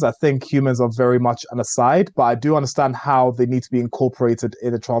humans. I think humans are very much an aside, but I do understand how they need to be incorporated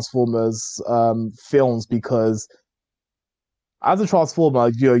in the Transformers films, because as a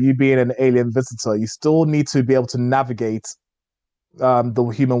Transformer, you being an alien visitor, you still need to be able to navigate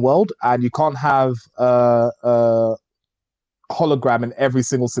the human world, and you can't have a hologram in every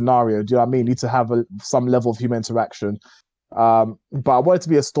single scenario. Do you know what I mean? You need to have some level of human interaction. But I want it to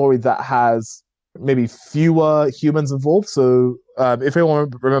be a story that has maybe fewer humans involved. So if anyone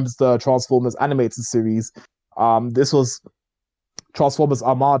remembers the Transformers animated series, this was Transformers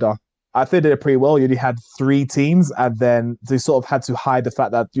Armada. I think they did it pretty well. You only had 3 teams, and then they sort of had to hide the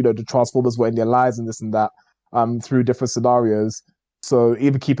fact that the Transformers were in their lives and this and that through different scenarios. So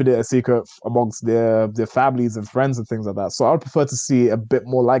even keeping it a secret amongst their families and friends and things like that. So I would prefer to see a bit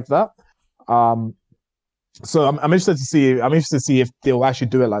more like that. So I'm interested to see. I'm interested to see if they'll actually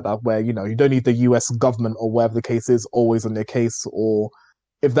do it like that, where you don't need the U.S. government or whatever the case is always on their case, or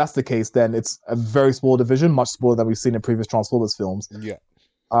if that's the case, then it's a very small division, much smaller than we've seen in previous Transformers films. Yeah.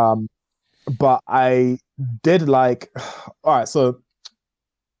 But I did like. All right, so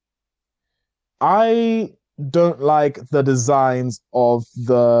I don't like the designs of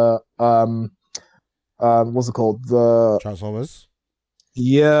the what's it called, the Transformers.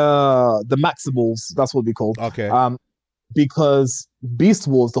 Yeah, the Maximals, that's what we called. Okay. Because Beast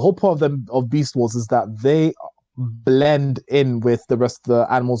Wars, the whole point of Beast Wars is that they blend in with the rest of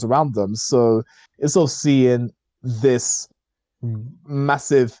the animals around them. So instead of seeing this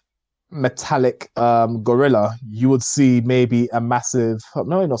massive metallic gorilla, you would see maybe a massive,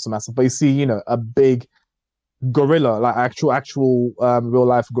 no, not so massive, but you see, a big gorilla, like actual real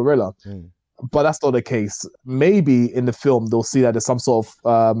life gorilla. But that's not the case. Maybe in the film they'll see that there's some sort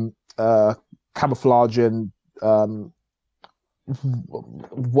of camouflage and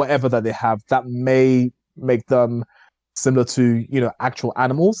whatever that they have that may make them similar to actual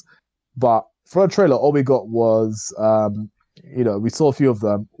animals. But for the trailer, all we got was we saw a few of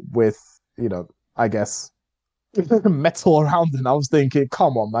them with I guess metal around them. I was thinking,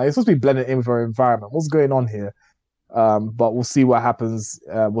 come on, man, it's supposed to be blended in with our environment. What's going on here? But we'll see what happens.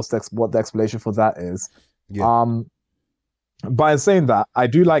 What the explanation for that is. Yeah. By saying that, I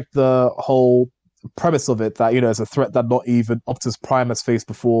do like the whole premise of it that it's a threat that not even Optimus Prime has faced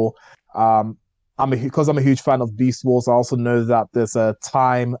before. Because I'm a huge fan of Beast Wars. I also know that there's a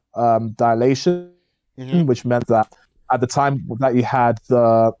time dilation, which meant that at the time that you had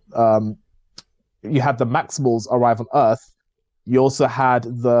the Maximals arrive on Earth, you also had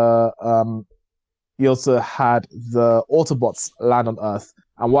the Autobots land on Earth.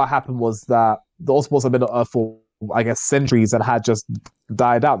 And what happened was that the Autobots had been on Earth for, I guess, centuries and had just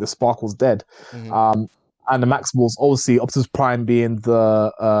died out. The spark was dead. And the Maximals, obviously, Optimus Prime being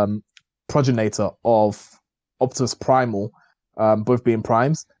the progenitor of Optimus Primal, both being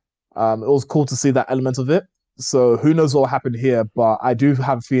primes. It was cool to see that element of it. So who knows what will happen here, but I do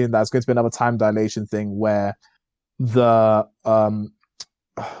have a feeling that it's going to be another time dilation thing where the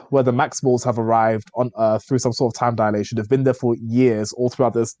Maximals have arrived on Earth through some sort of time dilation. They've been there for years, all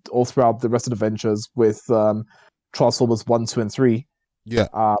throughout the rest of the adventures with Transformers 1, 2, and 3. Yeah.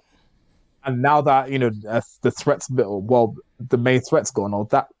 And now that the threat's the main threat's gone, or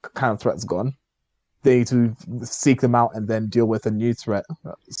that kind of threat's gone, they need to seek them out and then deal with a new threat.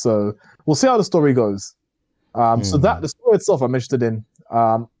 So we'll see how the story goes. So that the story itself, I'm interested in.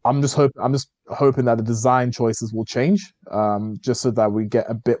 I'm just hoping that the design choices will change, just so that we get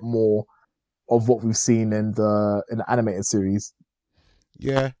a bit more of what we've seen in the animated series.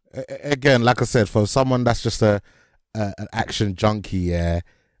 Yeah. Again, like I said, for someone that's just an action junkie,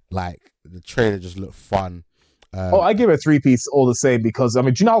 like the trailer just looked fun. I give it a 3-piece all the same because do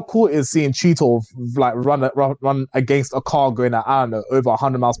you know how cool it is seeing Cheetor like run against a car going at, I don't know, over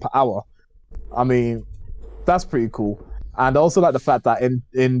 100 miles per hour? That's pretty cool. And I also like the fact that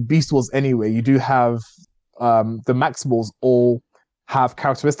in Beast Wars anyway, you do have the Maximals all have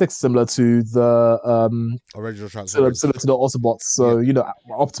characteristics similar to the original Transformers, similar to the Autobots. So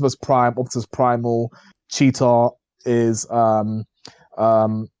Optimus Prime, Optimus Primal, Cheetah is I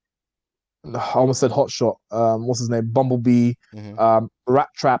almost said Hotshot. What's his name? Bumblebee. Rat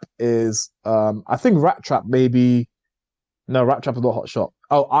Trap is I think Rat Trap maybe. No, Rat Trap is not Hotshot.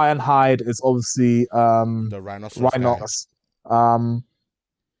 Oh, Ironhide is obviously the Rhinox.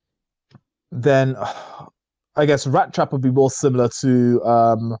 Then I guess Rat Trap would be more similar to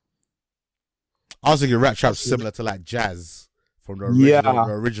I was thinking Rat Trap's similar to like Jazz from the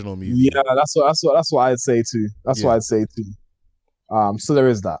original movie. Yeah, that's what I'd say too. That's what I'd say too. So there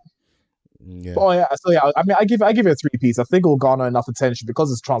is that. Yeah. But I give it a 3-piece. I think it will garner enough attention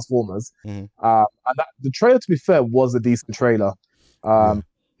because it's Transformers. And the trailer, to be fair, was a decent trailer. It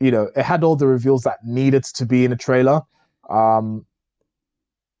had all the reveals that needed to be in a trailer. The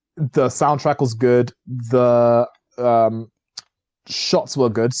soundtrack was good. The shots were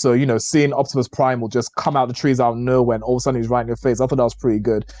good. So, seeing Optimus Prime will just come out the trees out of nowhere and all of a sudden he's right in your face. I thought that was pretty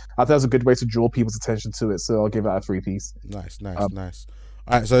good. I thought that was a good way to draw people's attention to it. So I'll give it a 3-piece. Nice.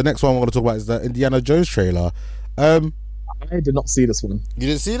 All right, so the next one we're going to talk about is the Indiana Jones trailer. I did not see this one. You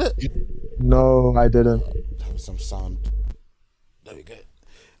didn't see it? No, I didn't. Have some sound. There we go.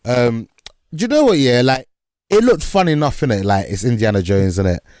 Do you know what? Yeah, like it looked fun enough, innit? Like it's Indiana Jones,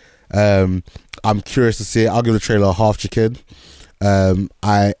 innit? I'm curious to see it. I'll give the trailer a half chicken. I'm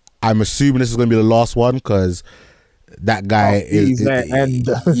assuming this is going to be the last one because that guy he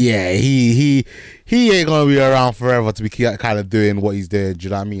ain't gonna be around forever to be kind of doing what he's doing. Do you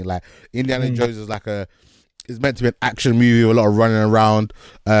know what I mean? Like Indiana Jones is it's meant to be an action movie with a lot of running around.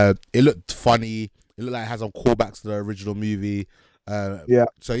 It looked funny. It looked like it has some callbacks to the original movie. So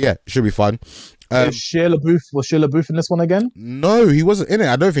it should be fun. Was Shia LaBeouf in this one again? No, he wasn't in it.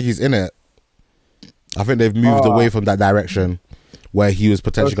 I don't think he's in it. I think they've moved away from that direction where he was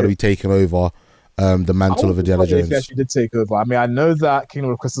potentially going to be taking over the mantle of Indiana Jones. He actually did take over. I know that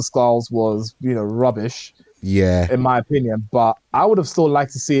Kingdom of Crystal Skulls was, rubbish. Yeah. In my opinion, but I would have still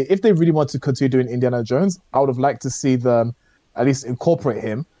liked to see it. If they really want to continue doing Indiana Jones, I would have liked to see them at least incorporate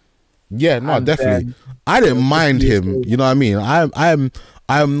him. Yeah, no, definitely. I didn't mind him. You know what I mean? I'm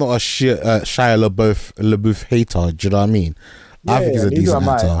not a Shia LaBeouf hater. Do you know what I mean? I think he's a decent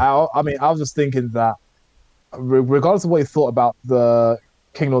actor. I was just thinking that regardless of what you thought about the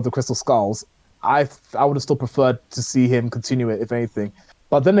Kingdom of the Crystal Skulls, I would have still preferred to see him continue it, if anything.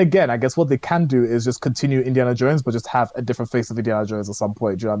 But then again, I guess what they can do is just continue Indiana Jones, but just have a different face of Indiana Jones at some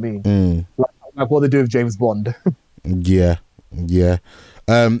point. Do you know what I mean? Like what they do with James Bond. Yeah.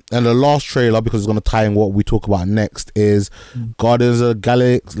 And the last trailer, because it's going to tie in what we talk about next, is Guardians of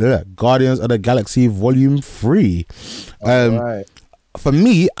the Galaxy Volume 3. Right. For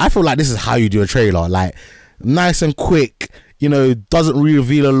me, I feel like this is how you do a trailer. Like, nice and quick. Doesn't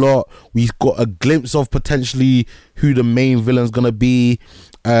reveal a lot. We've got a glimpse of potentially who the main villain's gonna be.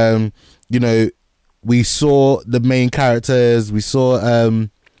 We saw the main characters. We saw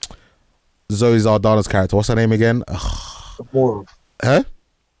Zoe Saldana's character. What's her name again? Gamora. Huh?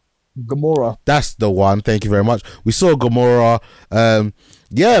 Gamora. That's the one. Thank you very much. We saw Gamora.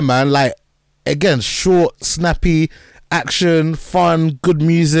 Yeah, man. Like, again, short, snappy, action, fun, good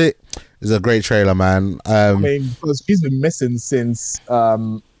music. It's a great trailer, man. I mean, because she's been missing since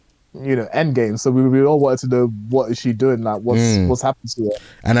Endgame, so we all wanted to know what is she doing, like what's happened to her,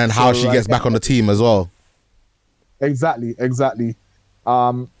 and then how she gets back on the team as well. Exactly. Yeah,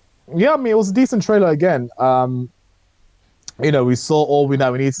 I mean, it was a decent trailer again. We saw all we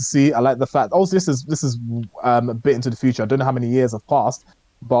know we need to see. I like the fact. Also, this is a bit into the future. I don't know how many years have passed,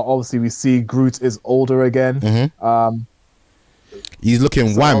 but obviously we see Groot is older again. He's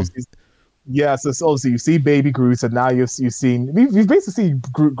looking wham. Yeah, so obviously you see baby Groot, and now we've basically seen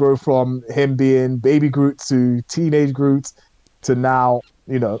Groot grow from him being baby Groot to teenage Groot to now,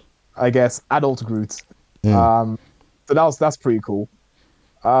 I guess adult Groot. So that's pretty cool.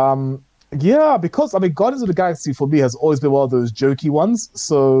 Yeah, because I mean, Guardians of the Galaxy for me has always been one of those jokey ones.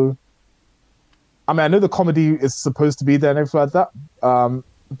 So, I mean, I know the comedy is supposed to be there and everything like that.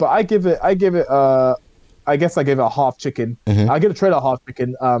 But I give it. I guess I gave it a half chicken. I give the trailer a half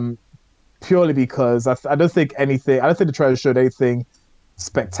chicken. Purely because I don't think the trailer showed anything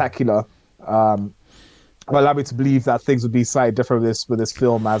spectacular. Allow me to believe that things would be slightly different with this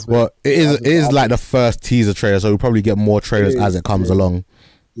film as well. Well, it is like the first teaser trailer, so we'll probably get more trailers as it comes along.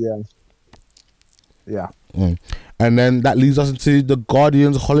 Yeah. And then that leads us into the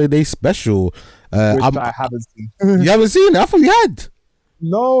Guardians Holiday Special. Which I haven't seen. You haven't seen it? I thought you had.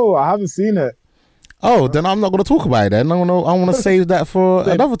 No, I haven't seen it. Oh, then I'm not going to talk about it then. I want to save that for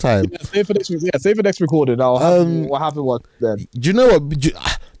another time. Yeah, save for next recording. We'll have it what then. Do you know what?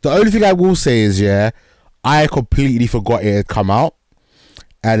 The only thing I will say is, I completely forgot it had come out.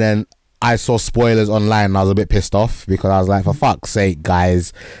 And then I saw spoilers online and I was a bit pissed off because I was like, for fuck's sake,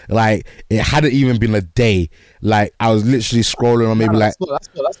 guys. Like, it hadn't even been a day. Like, I was literally scrolling on that's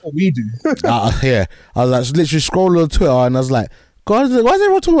what we do. Yeah. I was like, literally scrolling on Twitter and I was like, God, why is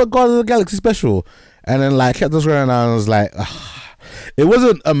everyone talking about Guardians of the Galaxy Special? And then like kept us going and I was like, it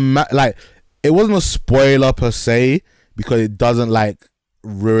wasn't it wasn't a spoiler per se because it doesn't like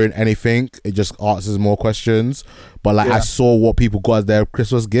ruin anything. It just answers more questions. But like I saw what people got as their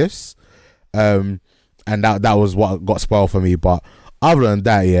Christmas gifts, and that was what got spoiled for me. But other than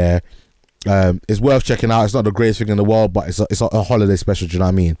that, it's worth checking out. It's not the greatest thing in the world, but it's a holiday special. Do you know what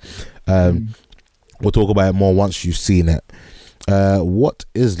I mean? We'll talk about it more once you've seen it. What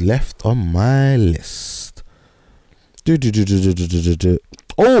is left on my list?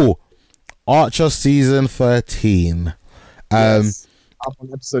 Oh, Archer season 13. Yes, up on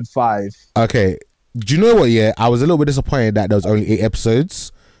episode 5. Okay, do you know what? I was a little bit disappointed that there was only 8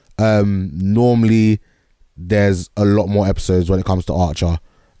 episodes. Normally, there's a lot more episodes when it comes to Archer.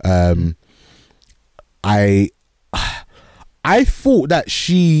 I thought that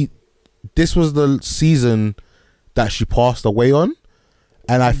this was the season that she passed away on,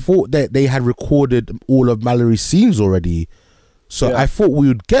 and I thought that they had recorded all of Mallory's scenes already, so I thought we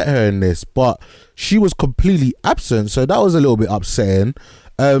would get her in this, but she was completely absent, so that was a little bit upsetting.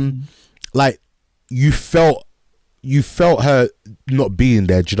 Like you felt her not being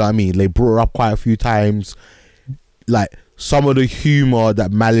there. Do you know what I mean? They brought her up quite a few times. Like some of the humor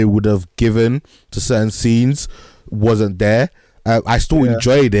that Mallory would have given to certain scenes wasn't there. I still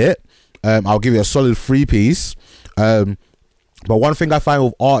enjoyed it. I'll give it a solid 3-piece. But one thing I find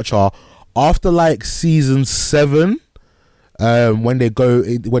with Archer, after like season 7, when they do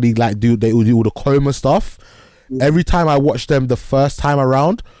all the coma stuff, every time I watched them the first time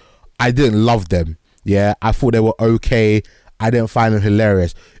around, I didn't love them. I thought they were okay. I didn't find them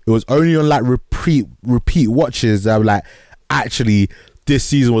hilarious. It was only on like repeat watches that I'm like, actually, this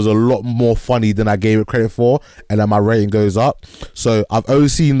season was a lot more funny than I gave it credit for, and then my rating goes up. So I've only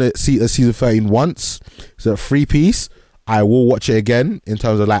seen season 13 once. So 3-piece. I will watch it again in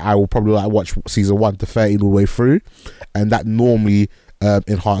terms of like I will probably like watch season 1 to 13 all the way through, and that normally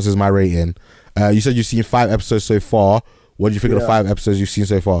enhances my rating. You said you've seen 5 episodes so far. What do you think of the 5 episodes you've seen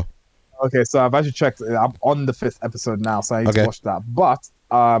so far? Okay, so I've actually checked. I'm on the 5th episode now, so I need to watch that. But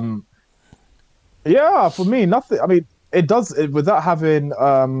for me, nothing. I mean, it does without having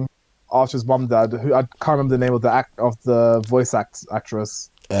Archer's mum, dad. Who I can't remember the name of the voice actress.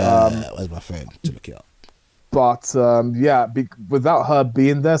 Where's my phone to look it up? But without her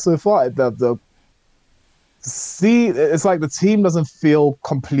being there so far, it's like the team doesn't feel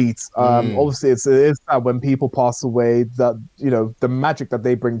complete. Obviously, it is sad when people pass away. That the magic that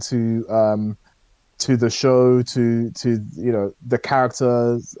they bring to the show, to the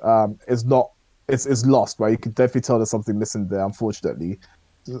characters, is not. It's lost, right? You can definitely tell there's something missing there, unfortunately.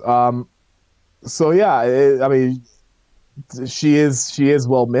 So yeah, I mean, she is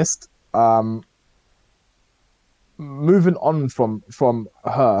well missed. Moving on from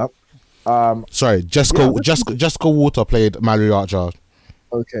her. Sorry, Jessica Walter played Mallory Archer.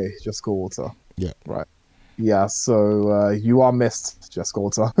 Okay, Jessica Walter. Yeah. Right. Yeah, so you are missed, Jessica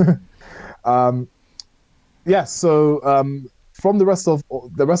Walter. Yeah, so from the rest of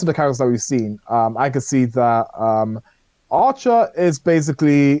the characters that we've seen, I can see that Archer is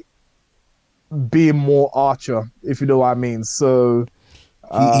basically being more Archer, if you know what I mean. So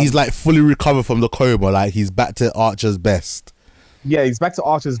He's like fully recovered from the coma, like he's back to Archer's best. yeah, he's back to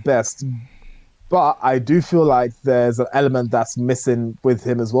Archer's best. But I do feel like there's an element that's missing with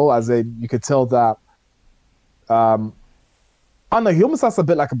him as well, as in you could tell that I don't know, he almost acts a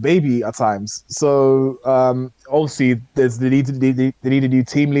bit like a baby at times. So obviously they need a new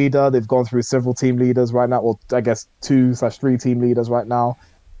team leader. They've gone through several team leaders right now. Well, I guess 2/3 team leaders right now.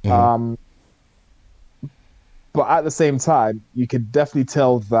 Mm-hmm. But at the same time, you can definitely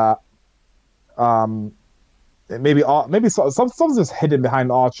tell that maybe something's just hidden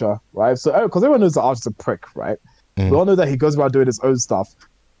behind Archer, right? So because everyone knows that Archer's a prick, right? Mm-hmm. We all know that he goes around doing his own stuff.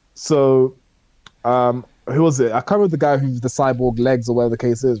 So who was it? I can't remember the guy who's the cyborg legs or whatever the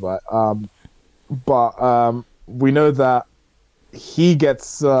case is, right? But we know that he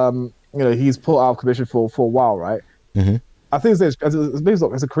gets he's put out of commission for a while, right? Mm-hmm. I think it's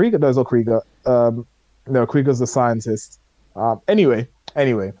a Krieger. No, it's not Krieger. No, Krieger's the scientist. Anyway,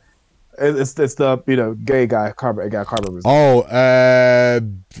 it's the gay guy. I can't remember his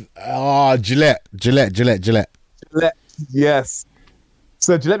name. Gillette. Yes.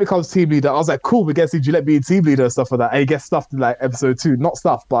 So Gillette becomes team leader. I was like, cool, we get to see Gillette being team leader and stuff like that. And he gets stuffed in like episode 2. Not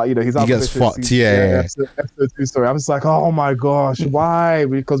stuffed, but he's out. He gets fucked, yeah. Episode 2, sorry. I'm just like, oh my gosh, why?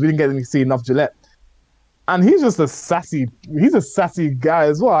 Because we didn't get to see enough Gillette. And he's just a sassy guy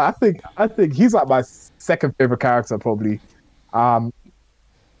as well. I think he's like my second favorite character, probably. And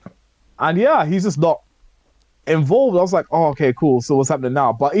yeah, he's just not involved. I was like, oh, okay, cool. So what's happening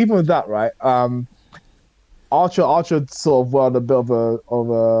now? But even with that, right? Archer sort of went a bit of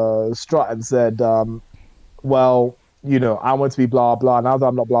a strut and said, well, I want to be blah blah. Now that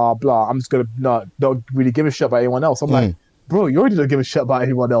I'm not blah blah, I'm just gonna not really give a shit about anyone else. I'm like, bro, you already don't give a shit about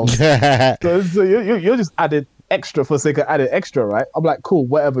anyone else. so you're just added extra for the sake of added extra, right? I'm like, cool,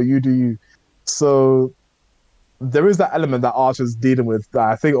 whatever, you do you. So there is that element that Archer's dealing with that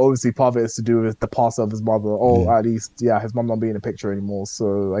I think obviously part of it is to do with the past of his mother, or at least, his mom not being in the picture anymore.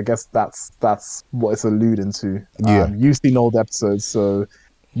 So I guess that's what it's alluding to. You've seen all the episodes, so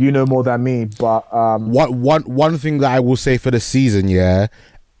you know more than me. But one thing that I will say for the season,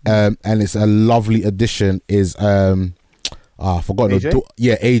 and it's a lovely addition, is I forgot. AJ?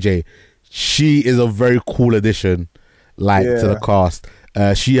 AJ. She is a very cool addition, to the cast.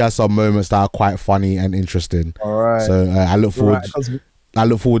 She has some moments that are quite funny and interesting. All right. So I look forward. I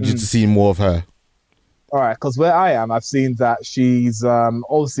look forward to seeing more of her. All right, because where I am, I've seen that she's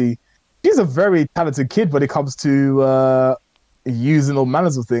obviously she's a very talented kid when it comes to using all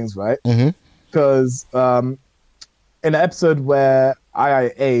manners of things, right? Because in an episode where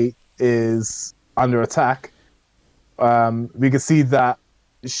IIA is under attack, we can see that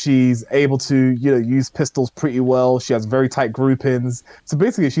she's able to, use pistols pretty well. She has very tight groupings. So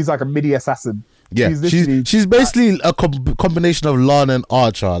basically, she's like a midi assassin. Yeah, she's basically a combination of Lana and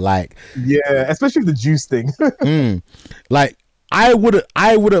Archer. Especially with the juice thing. I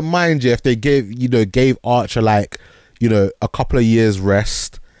wouldn't mind if they gave Archer a couple of years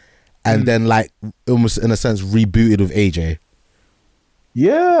rest, and then almost in a sense rebooted with AJ.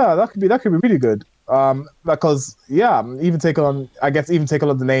 Yeah, that could be really good. Because even take on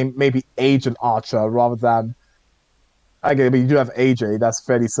the name maybe Agent Archer rather than you do have AJ, that's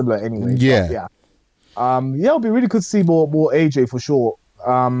fairly similar anyway. Yeah. It'll be really good to see more AJ for sure.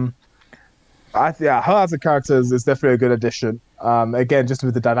 Her as a character is definitely a good addition. Again, just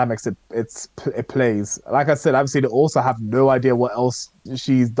with the dynamics it plays. Like I said, I've seen it also have no idea what else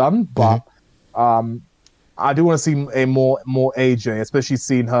she's done, but I do want to see a more AJ, especially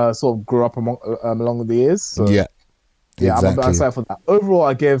seeing her sort of grow up along the years. So, exactly. I'm excited for that.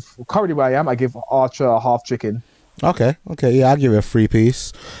 Overall, currently where I am, I give Archer a half chicken. Okay, I'll give it a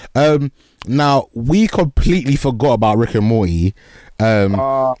 3-piece. Now we completely forgot about Rick and Morty.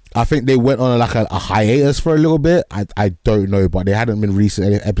 I think they went on a hiatus for a little bit. I don't know, but they hadn't been releasing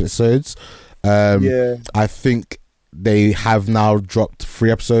any episodes. I think they have now dropped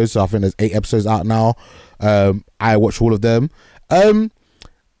 3 episodes, so I think there's 8 episodes out now. I watched all of them. They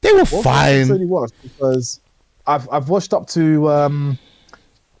were fine. Because I've watched up to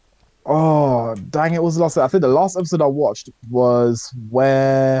oh dang, it was the last. I think the last episode I watched was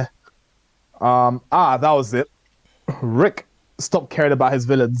where That was it. Rick stopped caring about his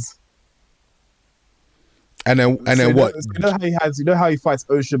villains. And then what? You know how he fights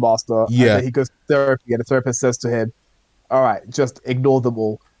Ocean Master. Yeah. And then he goes to therapy, and the therapist says to him, "All right, just ignore them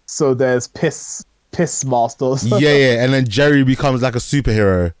all." So there's piss masters. Yeah. And then Jerry becomes like a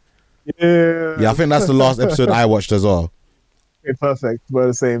superhero. Yeah. I think that's the last episode I watched as well. Okay, perfect. We're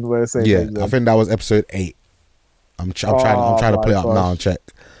the same. Yeah, I think that was episode 8. I'm trying to pull it up now and check.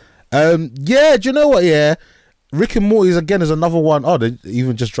 Yeah, do you know what? Yeah, Rick and Morty is another one. Oh, they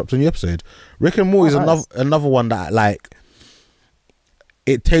even just dropped a new episode. Rick and Morty is another one that like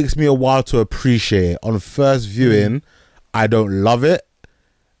it takes me a while to appreciate. On first viewing, I don't love it.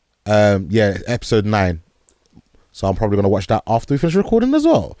 Yeah, episode 9. So I'm probably gonna watch that after we finish recording as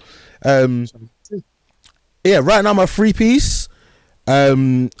well. Yeah, right now I'm a 3-piece.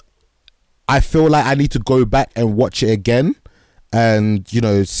 I feel like I need to go back and watch it again, and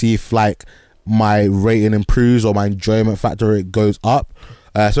see if like my rating improves or my enjoyment factor it goes up.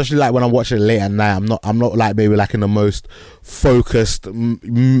 Especially like when I'm watching it late at night, I'm not like maybe like in the most focused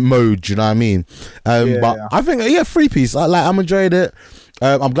mode. You know what I mean? I think 3-piece. I'm enjoying it.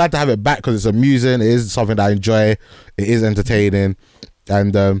 I'm glad to have it back because it's amusing. It is something that I enjoy. It is entertaining,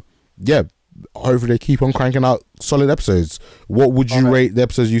 and hopefully they keep on cranking out solid episodes. What would you rate the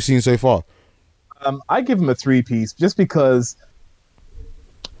episodes you've seen so far? I give him a 3-piece just because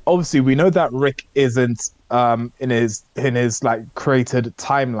obviously we know that Rick isn't in his like created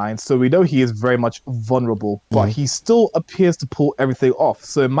timeline, so we know he is very much vulnerable, but he still appears to pull everything off.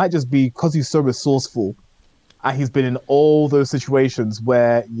 So it might just be because he's so resourceful and he's been in all those situations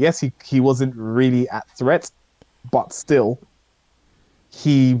where yes, he wasn't really at threat, but still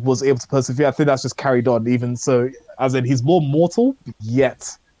he was able to persevere. I think that's just carried on, even so, as in he's more mortal,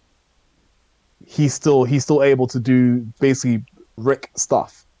 yet he's still able to do basically Rick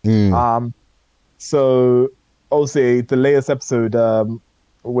stuff. So obviously the latest episode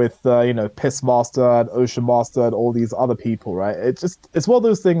with Piss Master and Ocean Master and all these other people, right? It's one of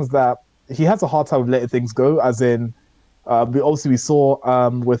those things that he has a hard time with letting things go, as in we saw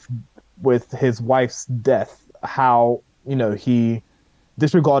with his wife's death how he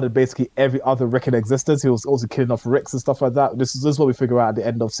disregarded basically every other Rick in existence. He was also killing off Ricks and stuff like that. This is what we figure out at the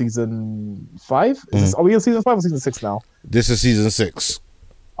end of season 5. Are we in season 5 or season 6 now? This is season 6.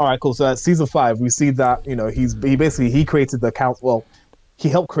 All right, cool. So at season 5, we see that he created the account. Well, he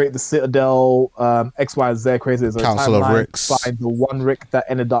helped create the Citadel. X, Y, and Z created his own Council of Ricks. Find the one Rick that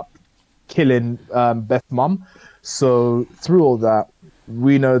ended up killing Beth's mum. So through all that,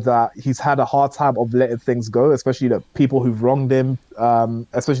 we know that he's had a hard time of letting things go, especially the people who've wronged him,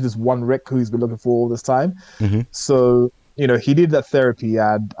 especially this one Rick who he's been looking for all this time. So, he did that therapy,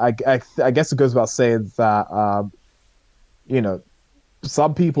 and I guess it goes without saying that,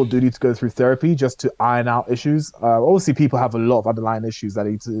 some people do need to go through therapy just to iron out issues. Obviously, people have a lot of underlying issues that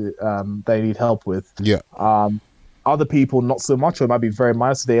they need help with. Yeah. Other people, not so much, or it might be very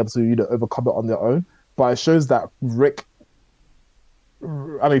minor, so they're able to overcome it on their own. But it shows that Rick,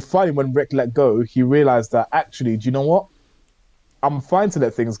 finally, when Rick let go, he realized that actually, do you know what? I'm fine to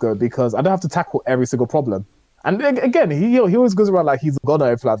let things go because I don't have to tackle every single problem. And again, he always goes around like he's a god or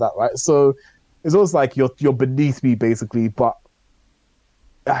everything like that, right? So it's almost like you're beneath me, basically. But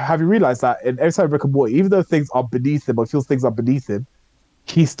have you realized that in every time Rick and Morty, even though things are beneath him or feels things are beneath him,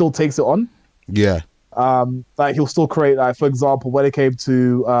 he still takes it on? Yeah. Like he'll still create, like, for example, when it came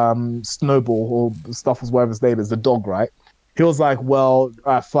to Snowball or stuff, whatever his name is, the dog, right? He was like, well,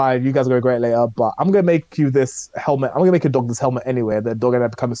 fine, you guys are going to great later, but I'm going to make you this helmet. I'm going to make your dog this helmet anyway. The dog ended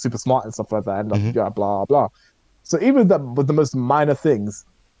up becoming super smart and stuff like that, and blah, blah. So even that with the most minor things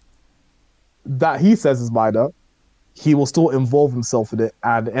that he says is minor, he will still involve himself in it,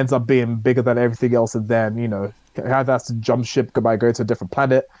 and it ends up being bigger than everything else, and then, he either has to jump ship by going to a different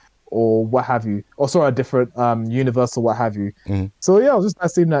planet, or what have you. Or sorry, a different universe or what have you. So yeah, it was just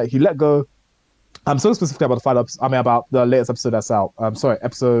nice seeing that he let go. I'm so specifically about the about the latest episode that's out.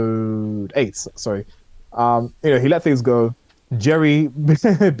 Episode 8. Sorry. He let things go. Jerry,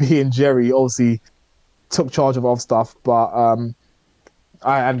 being Jerry, obviously took charge of all stuff, but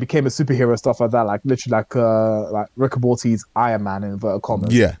and became a superhero, stuff like that, like literally like Rick and Morty's Iron Man in inverted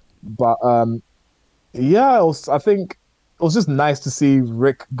commas. Yeah. But I think it was just nice to see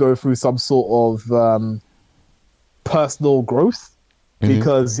Rick go through some sort of personal growth.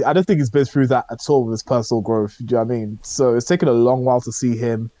 Because I don't think he's been through that at all with his personal growth. Do you know what I mean? So it's taken a long while to see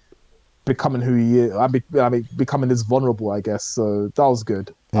him becoming who he is. Becoming this vulnerable, I guess. So that was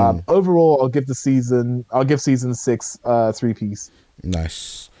good. Overall, I'll give season 6 3-piece.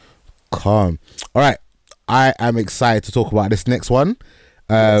 Nice. Calm. All right. I am excited to talk about this next one.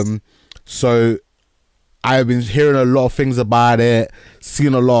 Yes. So I've been hearing a lot of things about it,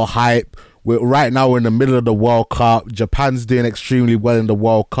 seeing a lot of hype. Right now we're in the middle of the World Cup. Japan's doing extremely well in the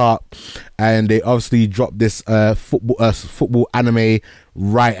World Cup, and they obviously dropped this football anime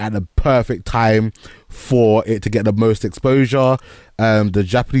right at the perfect time for it to get the most exposure. The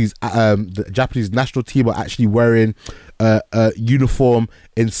Japanese national team are actually wearing a uniform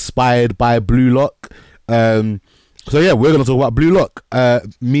inspired by Blue Lock. So yeah, we're going to talk about Blue Lock.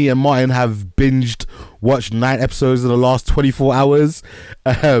 Me and Martin have watched 9 episodes in the last 24 hours.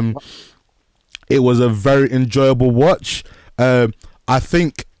 It was a very enjoyable watch. I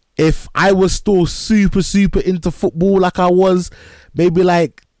think if I was still super into football like I was maybe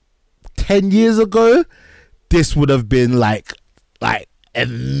like 10 years ago, this would have been like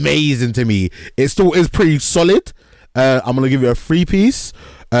amazing to me. It still is pretty solid. I'm going to give it a 3-piece.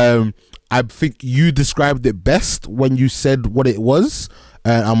 I think you described it best when you said what it was.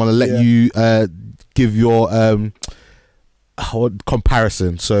 I'm going to let you give your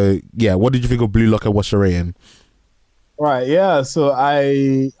comparison. So yeah, what did you think of Blue Lock and what's your rating? Right, yeah. So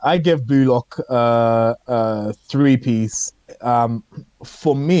I give Blue Lock a 3-piece.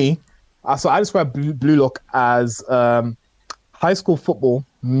 For me, so I describe Blue Lock as high school football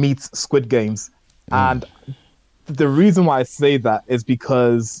meets Squid Games, and the reason why I say that is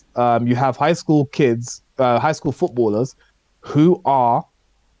because you have high school kids, high school footballers, who are,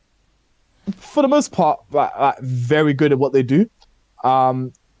 for the most part, very good at what they do,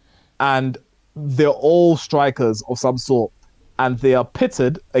 and they're all strikers of some sort, and they are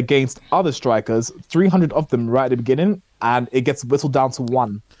pitted against other strikers, 300 of them right at the beginning, and it gets whittled down to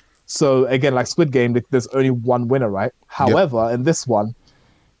 1. So again, like Squid Game, there's only 1 winner, right? However, in this one,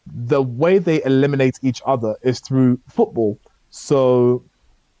 the way they eliminate each other is through football. So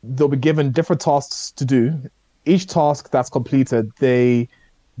they'll be given different tasks to do. Each task that's completed, they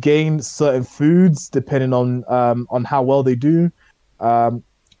gain certain foods depending on how well they do.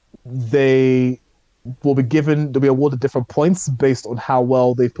 They will be given, they'll be awarded different points based on how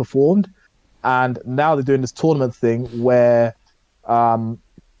well they've performed. And now they're doing this tournament thing where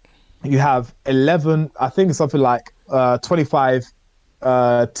you have 11, I think it's something like 25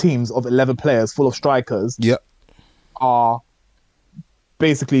 teams of 11 players full of strikers are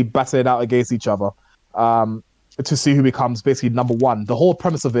basically battling out against each other to see who becomes basically number 1. The whole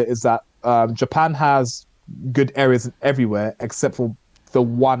premise of it is that Japan has good areas everywhere except for the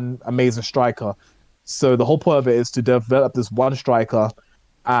one amazing striker. So the whole point of it is to develop this one striker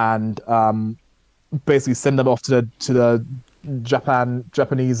and basically send them off to the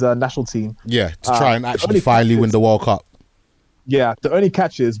Japanese national team. Yeah, to try and actually finally win the World Cup. Yeah, the only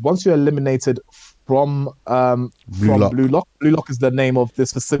catch is once you're eliminated from Blue Lock. Blue Lock is the name of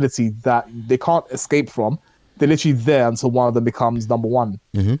this facility that they can't escape from. They're literally there until one of them becomes number 1.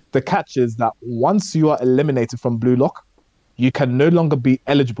 Mm-hmm. The catch is that once you are eliminated from Blue Lock, you can no longer be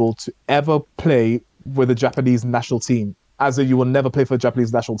eligible to ever play with the Japanese national team. As in, you will never play for the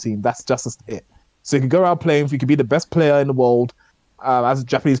Japanese national team. That's just it. So you can go around playing. You can be the best player in the world, as a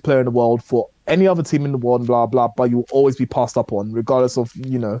Japanese player in the world for any other team in the world, blah blah. But you will always be passed up on, regardless of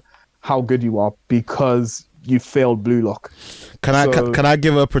how good you are, because you failed Blue Lock. Can I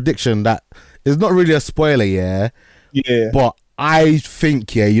give a prediction that is not really a spoiler? Yeah. But I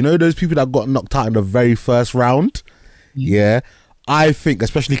think those people that got knocked out in the very first round. Yeah, I think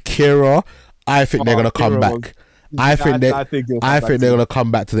especially Kira. I think they're gonna come back. I think they're gonna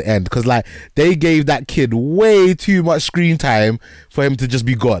come back to the end because they gave that kid way too much screen time for him to just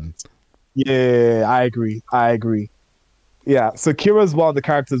be gone. Yeah, I agree. Yeah, so Kira's one of the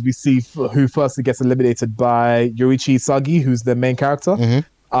characters we see who first gets eliminated by Yoichi Sagi, who's the main character.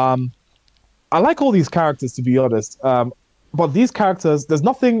 Mm-hmm. I like all these characters, to be honest. But these characters, there's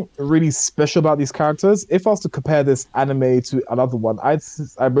nothing really special about these characters. If I was to compare this anime to another one, I'd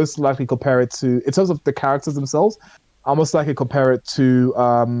most likely compare it to, in terms of the characters themselves, I most likely compare it to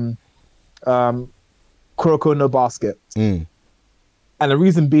Kuroko no Basket. And the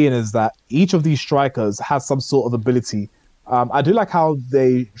reason being is that each of these strikers has some sort of ability. I do like how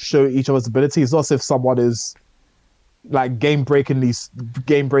they show each other's ability. It's not as if someone is game-breakingly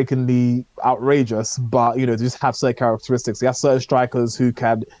outrageous, but they just have certain characteristics. They have certain strikers who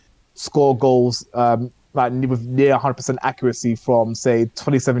can score goals with near 100% accuracy from, say,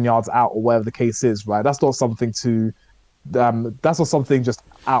 27 yards out or whatever the case is. Right? That's not something just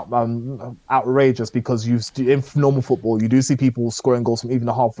outrageous, because in normal football you do see people scoring goals from even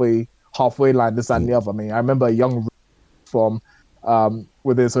the halfway line, this and the other. I mean, I remember a young from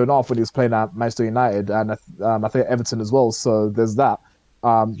with his own off when he was playing at Manchester United and I think Everton as well. So there's that.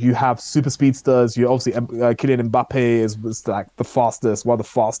 You have super speedsters. You obviously Kylian Mbappe is like one of the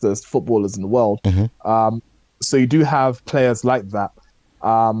fastest footballers in the world. So you do have players like that.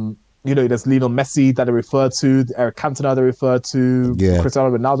 There's Lionel Messi that they refer to, Eric Cantona they refer to,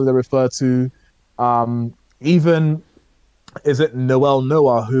 Cristiano Ronaldo they refer to. Even is it Noel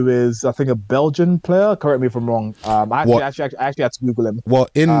Noah, who is I think a Belgian player? Correct me if I'm wrong. I actually had to Google him. Well,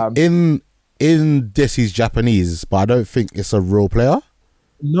 in this he's Japanese, but I don't think it's a real player.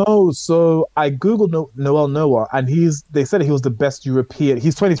 No, so I googled Noel Noah, and they said he was the best European.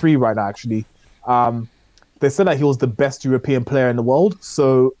 He's 23 right now, actually. They said that he was the best European player in the world.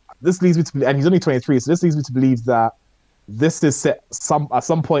 So this leads me to, and he's only 23. So this leads me to believe that this is set at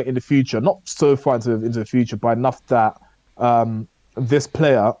some point in the future, not so far into the future, but enough that this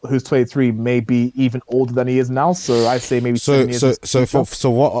player who's 23 may be even older than he is now. So I say maybe 10 years.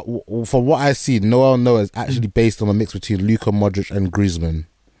 From what I see, Noel Noah is actually based on a mix between Luka Modric and Griezmann.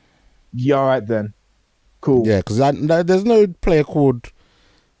 Yeah, all right then. Cool. Yeah, because there's no player called,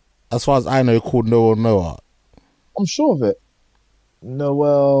 as far as I know, called Noel Noah. I'm sure of it.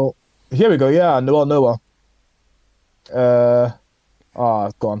 Noel. Here we go. Yeah, Noel Noah.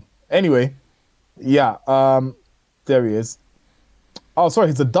 It's gone. Anyway, yeah. There he is. Oh, sorry,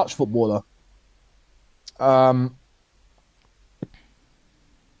 he's a Dutch footballer.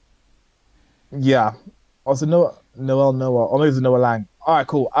 Yeah. Also, Noel Noah, or maybe it's Noah Lang. All right,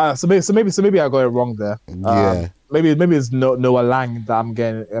 cool. So maybe I got it wrong there. Yeah. Maybe it's Noah Lang that I'm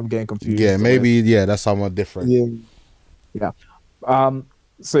getting confused. Yeah, maybe that's somewhat different. Yeah.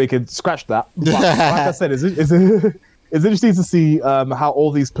 So you can scratch that. But like I said, it's interesting to see how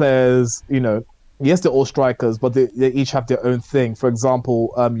all these players, yes, they're all strikers, but they each have their own thing. For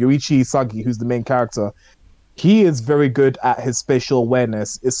example, Yoichi Isagi, who's the main character, he is very good at his spatial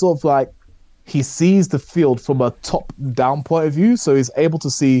awareness. It's sort of like he sees the field from a top-down point of view, so he's able to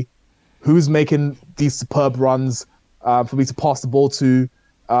see who's making these superb runs for me to pass the ball to,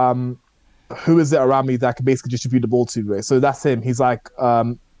 who is there around me that I can basically distribute the ball to. Right? So that's him. He's like,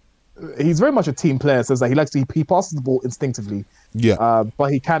 he's very much a team player. So it's like he passes the ball instinctively. Yeah.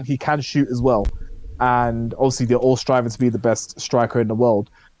 But he can shoot as well. And obviously they're all striving to be the best striker in the world.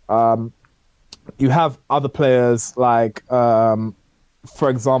 You have other players like, for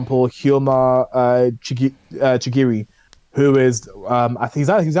example, Hyoma Chigiri, who is, I think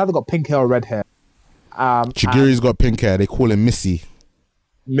he's either got pink hair or red hair. Chigiri's got pink hair. They call him Missy.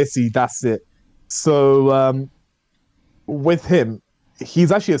 Missy, that's it. So with him,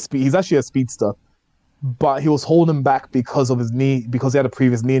 he's actually a speedster. But he was holding back because of his knee, because he had a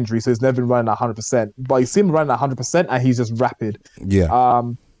previous knee injury, so he's never been running at 100%. But you see him running at 100%, and he's just rapid. Yeah.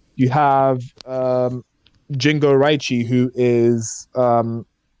 You have Jingo Raichi, who is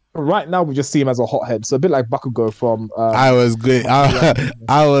right now we just see him as a hothead, so a bit like Bakugo from. I was good.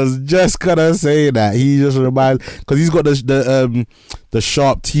 I was just gonna say that he just reminds, because he's got the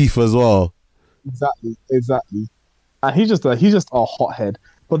sharp teeth as well. Exactly, and he's just a hothead.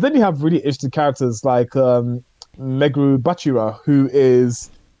 But then you have really interesting characters like Meguru Bachira, who is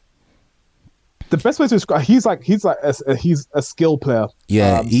the best way to describe. He's a skill player.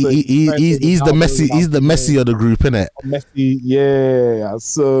 Yeah, he's the Messi of the group, innit? Messi, yeah.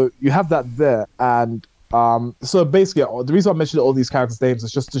 So you have that there, and so basically, the reason I mentioned all these characters' names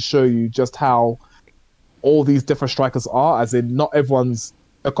is just to show you just how all these different strikers are. As in, not everyone's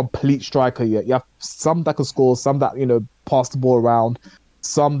a complete striker yet. You have some that can score, some that pass the ball around.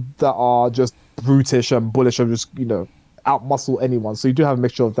 Some that are just brutish and bullish and just, out-muscle anyone. So you do have a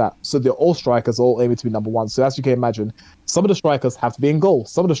mixture of that. So they're all strikers, all aiming to be number one. So as you can imagine, some of the strikers have to be in goal.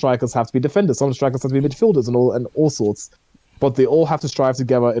 Some of the strikers have to be defenders. Some of the strikers have to be midfielders and all sorts. But they all have to strive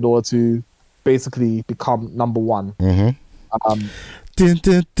together in order to basically become number one. Mm-hmm. Oh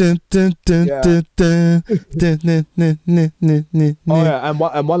yeah, and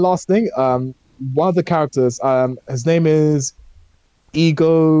one last thing. One of the characters, his name is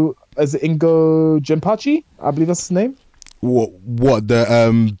Ingo Jinpachi, I believe that's his name. What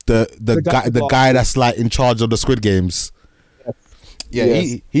the guy that's like in charge of the Squid Games? Yeah,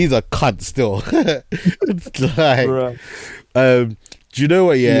 he's a cunt still. Do you know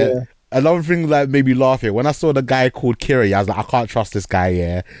what? Yeah. Another thing that made me laugh here, when I saw the guy called Kira, I was like, I can't trust this guy.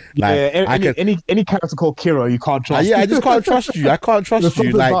 Yeah, like any character called Kira, you can't trust. I just can't trust you. I can't trust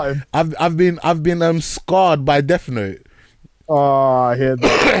you. Like I've been scarred by Death Note. Oh, I hear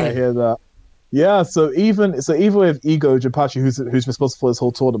that. Yeah, so even with Ego Jinpachi, who's responsible for this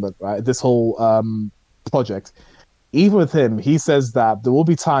whole tournament, right? This whole project, even with him, he says that there will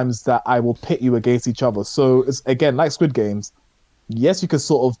be times that I will pit you against each other. So it's again like Squid Games. Yes, you can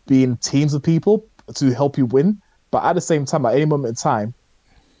sort of be in teams of people to help you win, but at the same time, at any moment in time,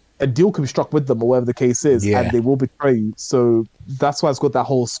 a deal can be struck with them or whatever the case is, Yeah. and they will betray you. So that's why it's got that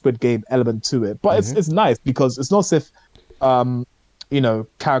whole Squid Game element to it. But it's nice because it's not as if no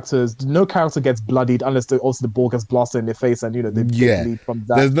character gets bloodied unless the ball gets blasted in their face and they bleed from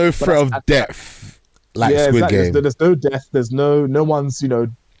that. There's no threat of death like Squid Game. There's no death. There's no one's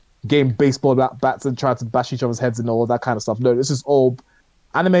game baseball bats and try to bash each other's heads and all that kind of stuff. No, this is all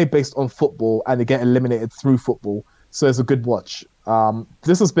anime based on football, and they get eliminated through football. So it's a good watch.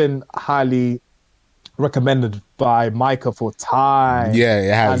 This has been highly recommended by Micah for time. Yeah,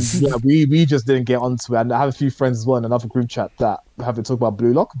 it has. And we just didn't get onto it. And I have a few friends as well in another group chat that have been talking about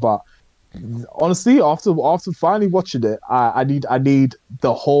Blue Lock. But honestly, after finally watching it, I need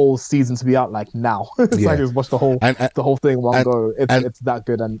the whole season to be out like now. It's like just watch the whole thing in one go. It's that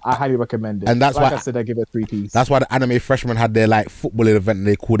good, and I highly recommend it. And that's like why I said, I give it 3 piece. That's why the anime freshmen had their like footballing event and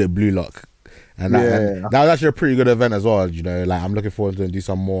they called it Blue Lock. And that was actually a pretty good event as well, like I'm looking forward to do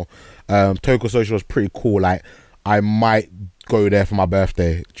some more. Tokyo Social was pretty cool. Like I might go there for my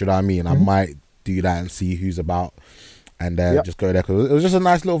birthday. Do you know what I mean? I might do that and see who's about and just go there because it was just a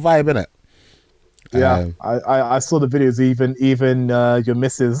nice little vibe, innit? Yeah, I saw the videos. Even your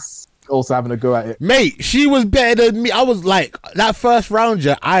missus also having a go at it. Mate, she was better than me. I was like, that first round,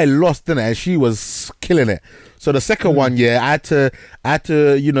 I lost in it, and she was killing it. So the second one, I had to,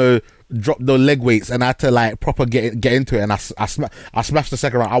 drop the leg weights, and I had to like proper get into it, and I smashed the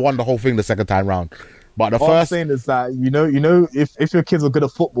second round. I won the whole thing the second time round. But the all I'm saying is that if your kids are good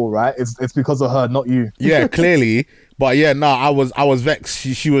at football, right, it's because of her, not you. Yeah, clearly. But yeah, no, I was vexed.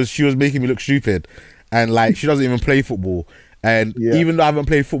 She was making me look stupid, and like she doesn't even play football. And even though I haven't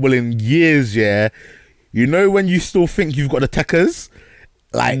played football in years, when you still think you've got the techers,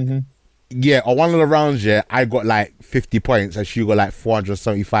 like on one of the rounds, I got like 50 points and she got like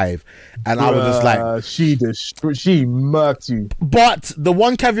 475, and I was just like, she murked you. But the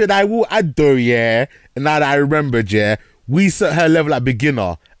one caveat I will add though, and now that I remembered, we set her level at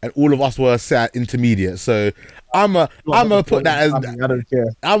beginner and all of us were set at intermediate. So I'm gonna put that as I don't care.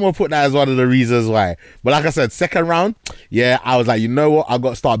 I'm gonna put that as one of the reasons why. But like I said, second round, I was like, you know what? I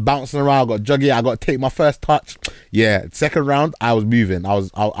got to start bouncing around. I got juggy. I got to take my first touch. Second round, I was moving.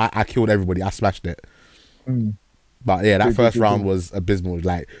 I killed everybody. I smashed it. But that first round was abysmal.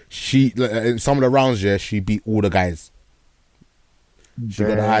 Like in some of the rounds, she beat all the guys. She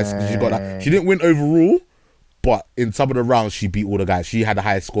got the highest. She didn't win overall, but in some of the rounds, she beat all the guys. She had the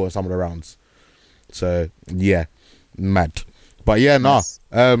highest score in some of the rounds. So mad. But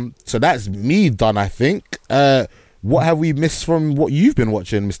so that's me done, I think. What have we missed from what you've been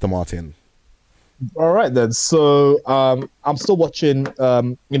watching, Mr. Martin? All right then. So I'm still watching my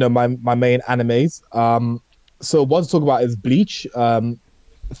main animes. So what to talk about is Bleach,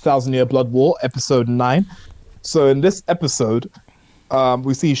 1,000-Year Blood War, episode 9. So in this episode,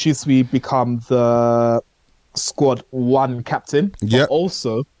 we see Shisui become the Squad 1 captain. Yep. But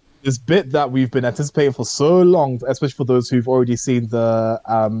also this bit that we've been anticipating for so long, especially for those who've already seen read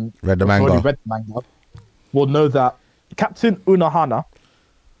the manga, will know that Captain Unohana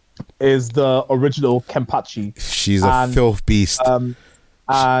is the original Kenpachi. She's a filth beast. And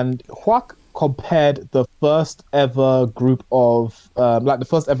Hwak compared the first ever group of the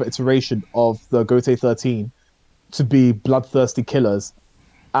first ever iteration of the Gote 13 to be bloodthirsty killers,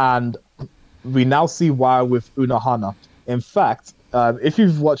 and we now see why with Unohana. In fact, if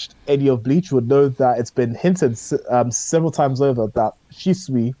you've watched any of Bleach, you would know that it's been hinted several times over that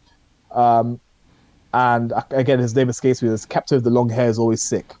Shisui, and again his name escapes me, this captain of the long hair is always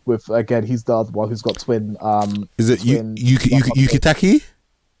sick. With again, he's the other one who's got twin. Is it Yukitaki?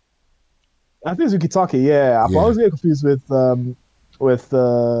 I think it's Ukitake. Yeah, I always get confused with cool.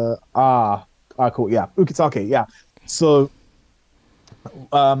 Yeah, Ukitake. Yeah. So,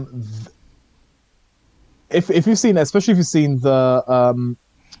 if you've seen, especially if you've seen the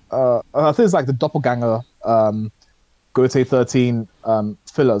I think it's like the doppelganger Gote 13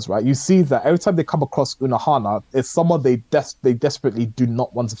 fillers, right? You see that every time they come across Unohana, it's someone they desperately do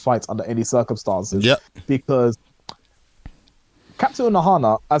not want to fight under any circumstances. Yep. Because Captain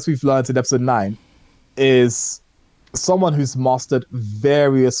Unohana, as we've learned in episode 9, is someone who's mastered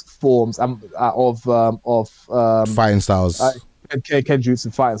various forms of fighting styles,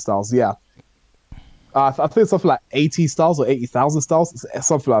 Kenjutsu fighting styles. Yeah, I think it's something like 80 styles or 80,000 styles,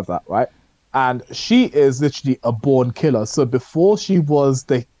 something like that, right? And she is literally a born killer. So before she was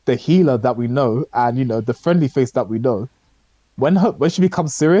the healer that we know, and the friendly face that we know, when she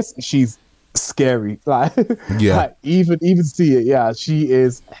becomes serious, she's scary. Like even see it. Yeah, she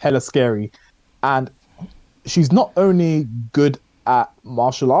is hella scary, and she's not only good at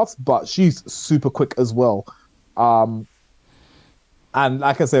martial arts, but she's super quick as well. And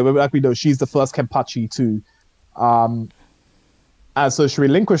like I said, like we know, she's the first Kenpachi too. And so she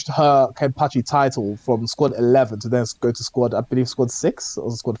relinquished her Kenpachi title from Squad 11 to then go to Squad, I believe Squad 6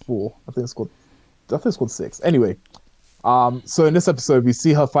 or Squad 4. I think Squad 6. Anyway, so in this episode, we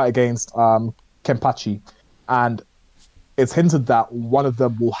see her fight against Kenpachi, and it's hinted that one of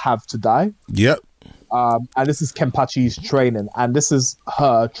them will have to die. Yep. And this is Kenpachi's training, and this is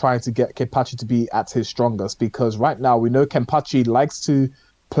her trying to get Kenpachi to be at his strongest, because right now we know Kenpachi likes to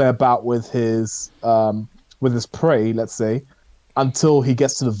play about with his prey, let's say, until he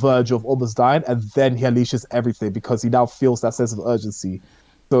gets to the verge of almost dying, and then he unleashes everything because he now feels that sense of urgency.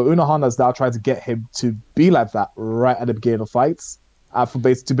 So Unohana is now trying to get him to be like that right at the beginning of fights, to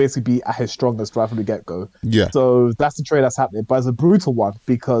basically be at his strongest right from the get-go. Yeah. So that's the trade that's happening, but it's a brutal one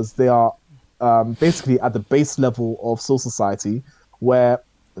because they are basically at the base level of Soul Society, where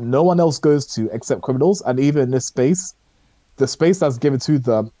no one else goes to except criminals, and even in this space, the space that's given to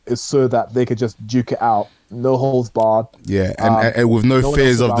them is so that they could just duke it out, no holds barred. Yeah, and with no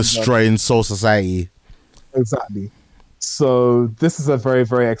fears of destroying Soul Society. Exactly. So this is a very,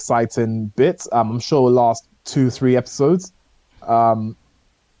 very exciting bit. I'm sure it'll last 2-3 episodes. But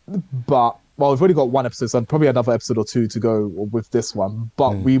we've already got one episode, so probably another episode or two to go with this one.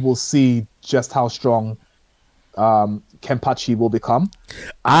 But we will see just how strong Kenpachi will become.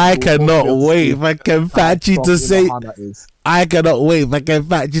 I cannot wait for Kenpachi to say. I cannot wait for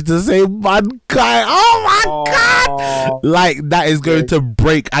Kenpachi to say Mankai. Oh my god! Like, that is going to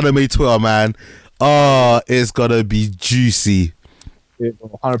break anime Twitter, man. Oh, it's gonna be juicy.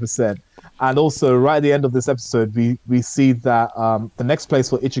 100%. And also, right at the end of this episode, we see that the next place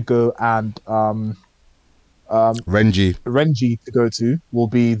for Ichigo and Renji to go to will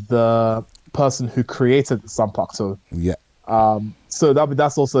be the person who created Sanpakuto. Yeah. So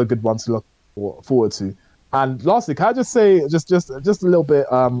that's also a good one to look forward to. And lastly, can I just say just a little bit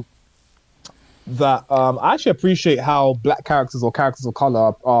that I actually appreciate how black characters or characters of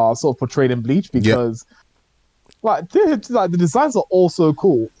color are sort of portrayed in Bleach, because the designs are all so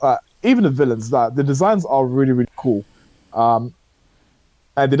cool. Even the villains, the designs are really, really cool. And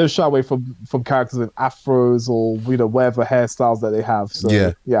they don't shy away from characters with afros or whatever hairstyles that they have.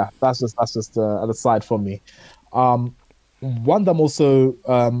 So yeah, that's just an aside from me. One that I'm also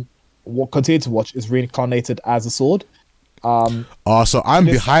continue to watch is Reincarnated as a Sword. So I'm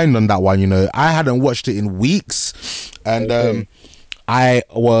behind on that one. I hadn't watched it in weeks, and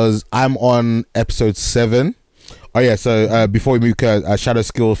I'm on episode 7. Oh yeah, so before we move, Shadow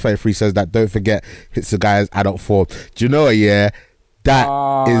Skill 33 says that don't forget Hitsugai's adult form. Do you know what? Yeah, that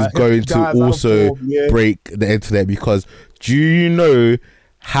is going to also break the internet, because do you know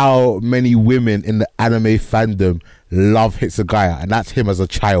how many women in the anime fandom love Hitsugaya, and that's him as a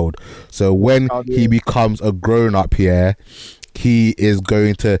child. So when he becomes a grown up, he is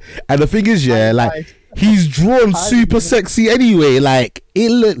going to, and the thing is, like, he's drawn super sexy anyway. Like, it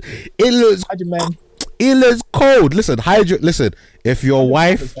looks cold. Listen, if your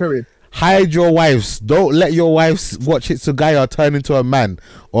wife, hide your wives. Don't let your wives watch Hitsugaya turn into a man,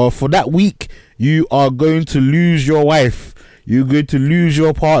 or for that week you are going to lose your wife. You're going to lose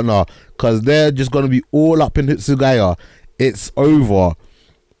your partner, because they're just going to be all up in Hitsugaya. It's over.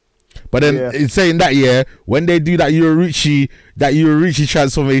 But then, in saying that, when they do that Yoruichi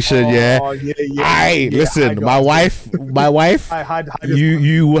transformation, listen, my wife,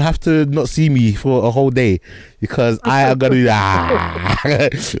 you will have to not see me for a whole day, because I am gonna do that.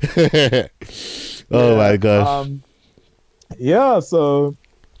 Oh my gosh. So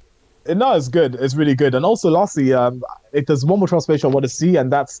no, it's good. It's really good. And also, lastly, there's one more transformation I want to see,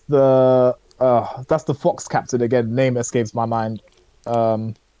 and that's the Fox Captain again. Name escapes my mind.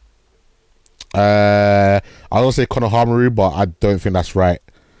 I don't say Konohamaru, but I don't think that's right.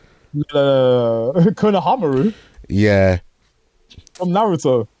 Konohamaru? Yeah. From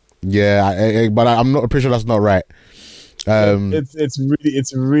Naruto. Yeah, but I'm not pretty sure that's not right.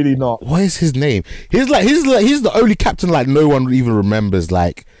 It's really not. What is his name? He's the only captain like no one even remembers.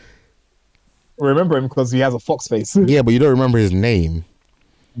 Like, remember him because he has a fox face. Yeah, but you don't remember his name.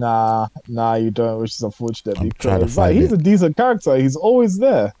 Nah, you don't, which is unfortunate, because he's a decent character. He's always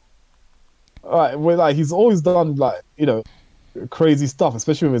there. He's always done crazy stuff,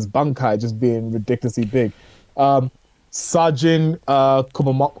 especially with his Bankai just being ridiculously big. Sajin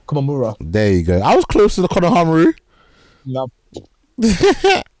Komamura. There you go. I was close to the Konohamaru. No.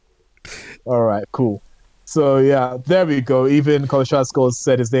 All right, cool. So yeah, there we go. Even Koloshasko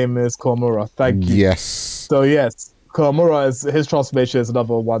said his name is Komamura. Thank you. Yes. So yes, Komamura is his transformation is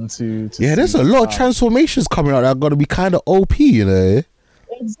another one to yeah, there's a lot of transformations coming out that are going to be kind of OP,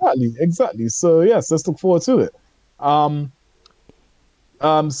 Exactly. So yes, let's look forward to it.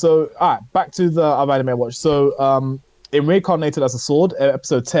 So, all right, back to the other anime I watched. So, in Reincarnated as a Sword,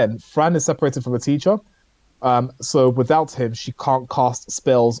 episode 10, Fran is separated from a teacher. So without him, she can't cast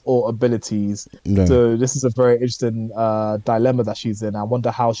spells or abilities. No. So this is a very interesting dilemma that she's in. I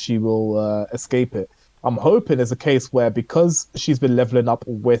wonder how she will escape it. I'm hoping it's a case where because she's been leveling up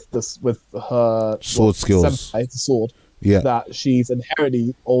with her Sword skills, senpai, the sword, yeah, that she's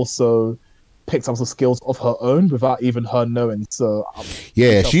inherently also picked up some skills of her own without even her knowing. So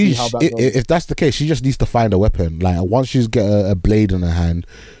yeah, if that's the case, she just needs to find a weapon. Like once she's get a blade in her hand,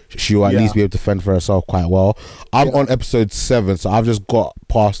 she'll at least be able to fend for herself quite well. I'm on episode 7, so I've just got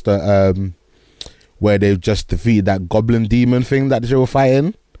past the where they've just defeated that goblin demon thing that they were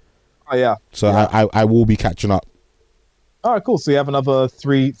fighting. Oh yeah. So I will be catching up. All right, cool. So you have another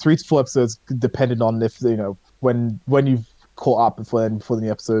three to 4 episodes, depending on if when you've caught up before the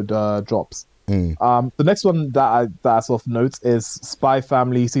episode drops. The next one that I sort of note is Spy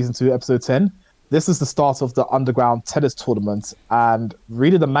Family Season 2, Episode 10. This is the start of the underground tennis tournament, and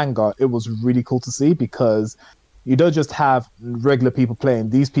reading the manga, it was really cool to see because you don't just have regular people playing.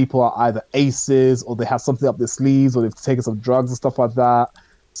 These people are either aces or they have something up their sleeves or they've taken some drugs and stuff like that.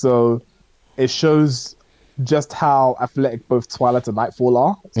 So it shows just how athletic both Twilight and Nightfall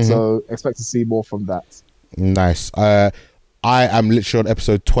are. So expect to see more from that. Nice. I am literally on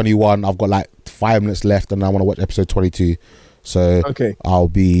episode 21. I've got like 5 minutes left and I want to watch episode 22. So I'll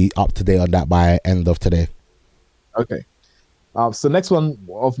be up to date on that by end of today. Okay. So next one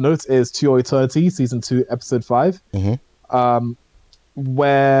of note is To Your Eternity, Season 2, Episode 5.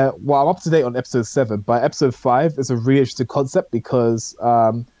 Where, I'm up to date on Episode 7, but Episode 5 is a really interesting concept because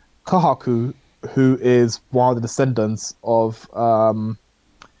Kahaku, who is one of the descendants of,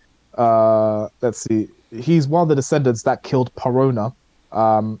 he's one of the descendants that killed Parona,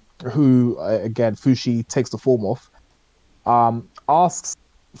 who, again, Fushi takes the form of, asks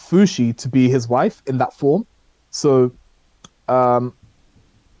Fushi to be his wife in that form. So,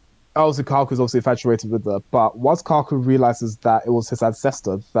 obviously Kahaku is obviously infatuated with her, but once Kahaku realizes that it was his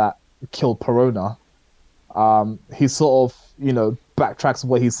ancestor that killed Parona, he sort of, backtracks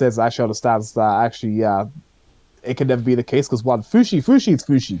what he says, actually understands that actually, it can never be the case, because Fushi is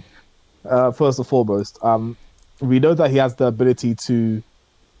Fushi, first and foremost. We know that he has the ability to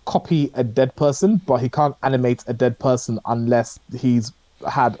copy a dead person, but he can't animate a dead person unless he's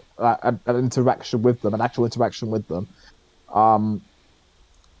had an interaction with them, an actual interaction with them.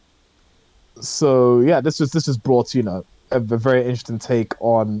 So yeah, this just brought a very interesting take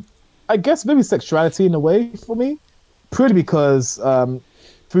on, I guess, maybe sexuality in a way for me, purely because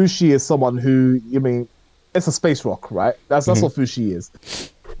Fushi is someone who, it's a space rock, right? That's what Fushi is.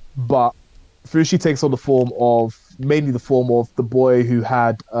 But Fushi takes on mainly the form of the boy who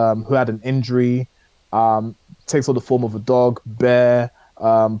had an injury, takes on the form of a dog, bear,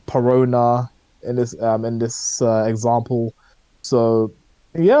 Parona in this example. So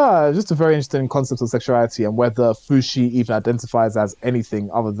yeah, just a very interesting concept of sexuality and whether Fushi even identifies as anything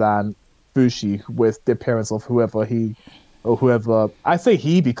other than Fushi with the appearance of whoever I say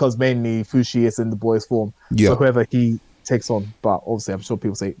he because mainly Fushi is in the boy's form. So whoever he takes on, but obviously I'm sure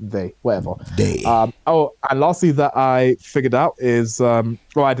people say they, whatever. They. And lastly that I figured out is,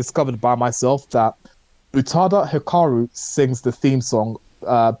 I discovered by myself that Utada Hikaru sings the theme song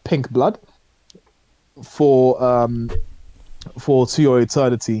Pink Blood for To Your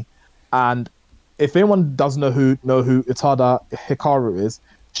Eternity. And if anyone doesn't know who Utada Hikaru is,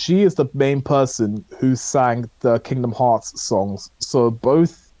 she is the main person who sang the Kingdom Hearts songs. So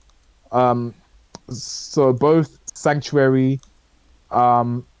both Sanctuary,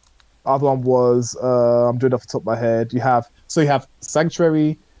 other one was I'm doing it off the top of my head. You have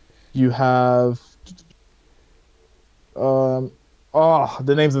Sanctuary, you have the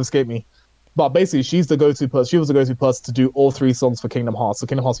names have escaped me. But basically she's the go-to person. She was the go-to person to do all 3 songs for Kingdom Hearts. So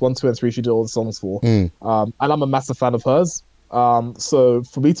Kingdom Hearts 1, 2, and 3 she did all the songs for. And I'm a massive fan of hers. So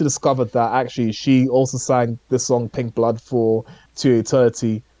for me to discover that actually she also sang this song Pink Blood for To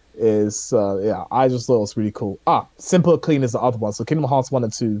Eternity is I just thought it was really cool. Simple and Clean is the other one. So Kingdom Hearts 1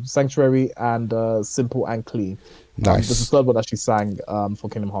 and 2, Sanctuary and Simple and Clean. Nice. This is the third one that she sang for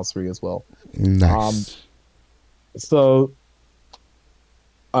Kingdom Hearts 3 as well. Nice. So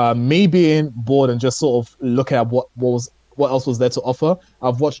me being bored and just sort of looking at what else was there to offer,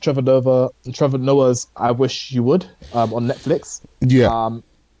 I've watched Trevor Noah's I Wish You Would on Netflix.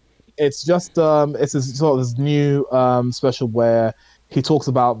 It's just it's sort of this new special where he talks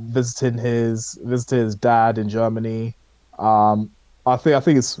about visiting his dad in Germany. I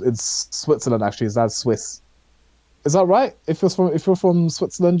think it's Switzerland actually. His dad's Swiss. Is that right? If you're from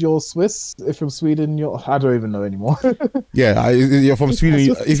Switzerland, you're Swiss. If you're from Sweden, I don't even know anymore. Yeah, you're from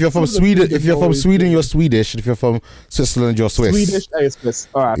Sweden. If you're from Sweden, you're Swedish. If you're from Switzerland, you're Swiss. Swedish and Swiss.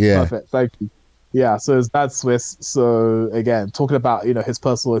 All right, Yeah. perfect. Thank you. Yeah, so his dad's Swiss. So again, talking about his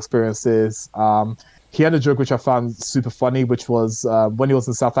personal experiences. He had a joke which I found super funny, which was when he was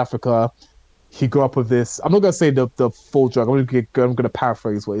in South Africa. He grew up with this. I'm not gonna say the full joke. I'm gonna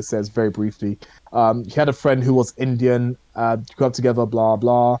paraphrase what he says very briefly. He had a friend who was Indian. Grew up together. Blah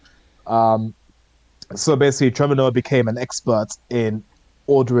blah. So basically, Trevor Noah became an expert in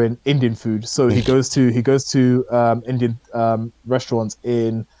ordering Indian food. So he goes to Indian restaurants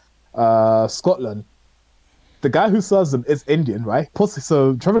in Scotland. The guy who serves them is Indian, right?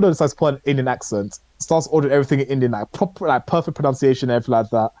 So Trevor Noah decides to put an Indian accent, starts ordering everything in Indian, like proper, like perfect pronunciation, everything like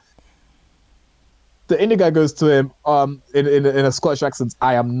that. The Indian guy goes to him in a Scottish accent.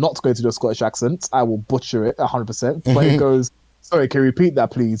 I am not going to do a Scottish accent. I will butcher it 100%. But he goes, sorry, can you repeat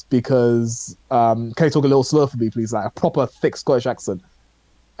that, please? Because can you talk a little slower for me, please? Like a proper thick Scottish accent.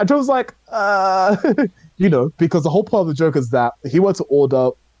 And Joe was like, because the whole part of the joke is that he went to order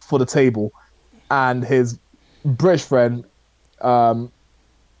for the table, and his British friend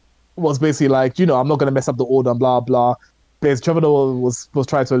was basically like, I'm not going to mess up the order and blah, blah. Because Trevor Noah was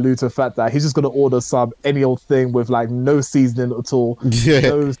trying to allude to the fact that he's just going to order any old thing with like no seasoning at all,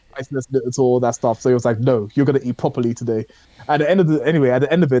 no spiciness at all, that stuff. So he was like, no, you're going to eat properly today. At the end of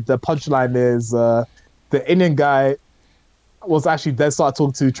it, the punchline is the Indian guy was actually then started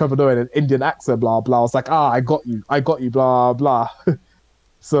talking to Trevor Noah in an Indian accent, blah, blah. I was like, I got you, blah, blah.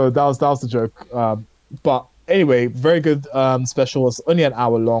 So that was the joke. But anyway, very good special. It's only an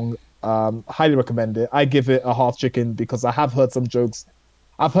hour long. Highly recommend it. I give it a half chicken because I have heard some jokes.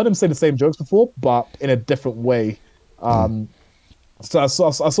 I've heard him say the same jokes before, but in a different way. So I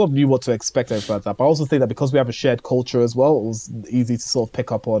sort of knew what to expect and everything like that. But I also think that because we have a shared culture as well, it was easy to sort of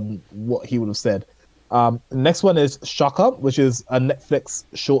pick up on what he would have said. The next one is Shaka, which is a Netflix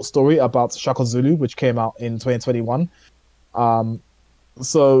short story about Shaka Zulu, which came out in 2021.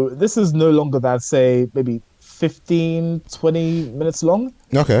 So this is no longer than, say, maybe 15-20 minutes long.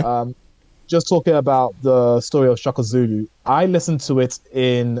 Okay. Just talking about the story of Shaka Zulu. I listened to it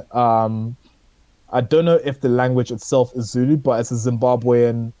in I don't know if the language itself is Zulu, but it's a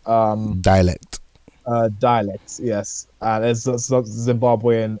Zimbabwean dialect. Dialect, yes, and it's a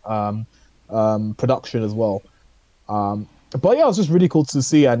Zimbabwean production as well. But yeah, it was just really cool to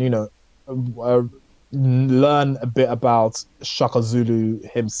see and learn a bit about Shaka Zulu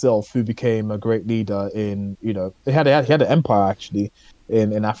himself, who became a great leader in he had an empire actually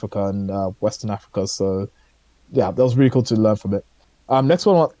in Africa and Western Africa. So yeah, that was really cool to learn from it. Next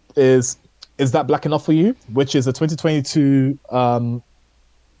one is That Black Enough for You, which is a 2022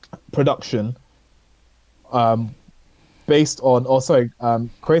 production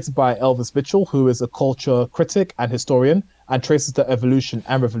created by Elvis Mitchell, who is a culture critic and historian, and traces the evolution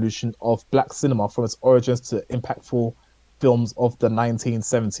and revolution of black cinema from its origins to impactful films of the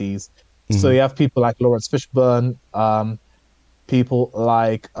 1970s. Mm-hmm. So you have people like Lawrence Fishburne, people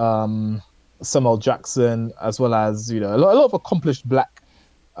like Samuel Jackson, as well as a lot of accomplished black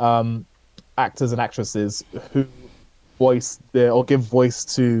actors and actresses who give voice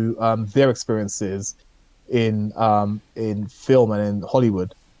to their experiences in film and in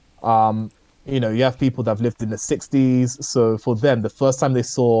Hollywood. You have people that have lived in the 60s, so for them, the first time they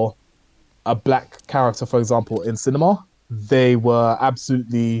saw a black character, for example, in cinema, they were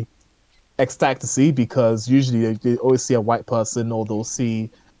absolutely ecstatic to see, because usually they always see a white person, or they'll see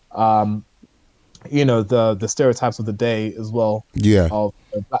the stereotypes of the day as well, of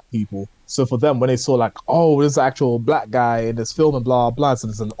black people. So for them, when they saw like, oh, there's an actual black guy in this film and blah blah, so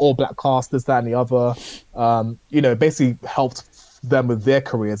there's an all black cast, this, that, and the other, it basically helped them with their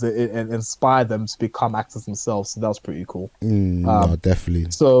careers. It inspired them to become actors themselves. So that was pretty cool. No, definitely.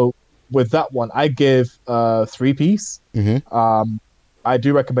 So with that one, I give 3 piece. Mm-hmm. I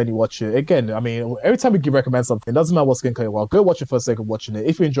do recommend you watch it. Again, I mean, every time we recommend something, it doesn't matter what skin color you are, go watch it for the sake of watching it.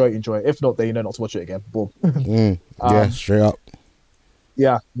 If you enjoy it, enjoy it. If not, then not to watch it again. Boom. Yeah, straight up.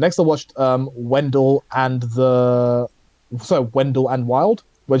 Yeah. Next, I watched Wendell and Wild,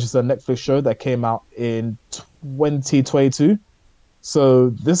 which is a Netflix show that came out in 2022. So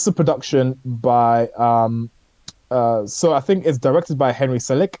this is a production by so I think it's directed by Henry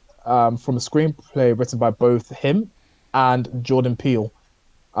Selick, from a screenplay written by both him and Jordan Peele,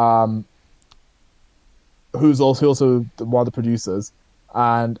 who's also one of the producers,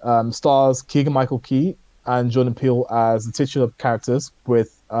 and stars Keegan-Michael Key and Jordan Peele as the titular characters,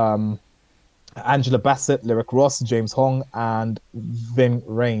 with Angela Bassett, Lyric Ross, James Hong, and Ving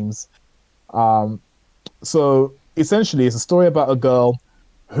Rhames. So essentially it's a story about a girl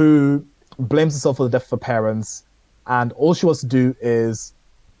who blames herself for the death of her parents, and all she wants to do is,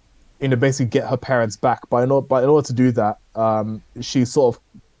 basically get her parents back. But in order to do that, she sort of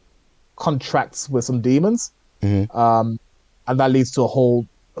contracts with some demons, and that leads to a whole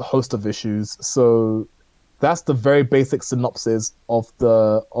host of issues. So that's the very basic synopsis of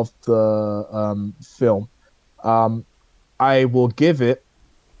the film. I will give it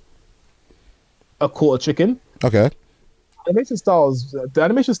a quarter chicken. Okay. The animation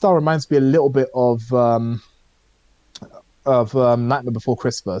style reminds me a little bit of Nightmare Before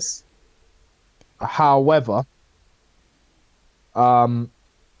Christmas. However, I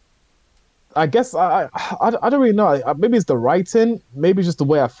guess I don't really know. Maybe it's the writing, maybe just the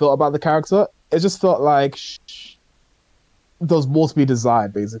way I felt about the character. It just felt like there was more to be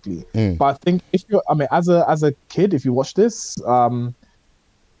desired, basically. But I think as a kid, if you watch this,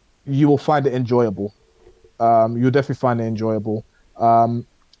 you will find it enjoyable. You'll definitely find it enjoyable. For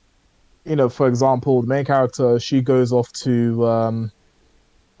example, the main character, she goes off to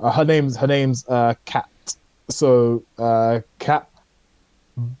her name's Kat. So Kat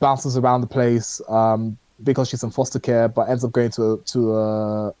bounces around the place because she's in foster care, but ends up going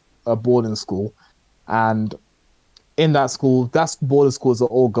to a boarding school. And in that school, that boarding school is an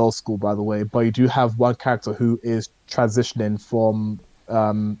all-girls school, by the way, but you do have one character who is transitioning from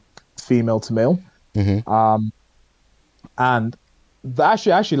female to male. And I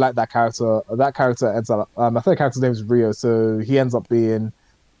actually like that character. That character ends up, I think the character's name is Rio, so he ends up being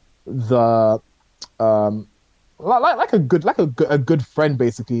the like a good friend,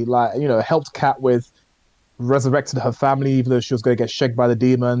 basically. Helped Kat with resurrected her family, even though she was going to get shagged by the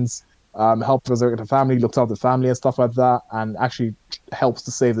demons. Helped resurrect her family, looked after the family and stuff like that, and actually helps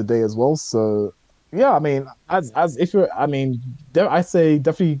to save the day as well. So yeah, I say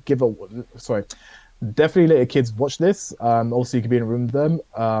definitely definitely let your kids watch this. Also, you can be in a room with them.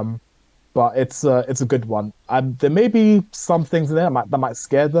 But it's a good one. There may be some things in there that might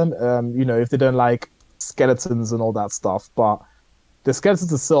scare them. If they don't like skeletons and all that stuff. But the skeletons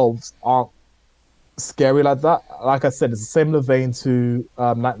themselves aren't scary like that. Like I said, it's a similar vein to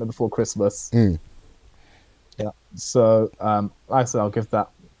Nightmare Before Christmas. Yeah. So like I said, I'll give that.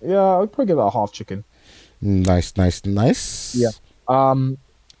 Yeah, I'll probably give that a half chicken. Nice. Yeah.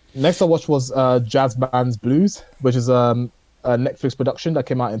 Next I watched was Jazz Band's Blues, which is a Netflix production that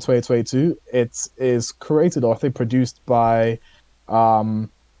came out in 2022. It is created, or I think produced by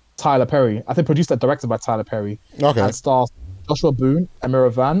Tyler Perry. I think produced and directed by Tyler Perry. Okay. And stars Joshua Boone,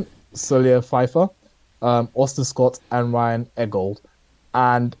 Amira Van, Celia Pfeiffer, Austin Scott, and Ryan Eggold.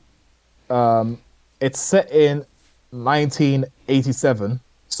 And it's set in 1987.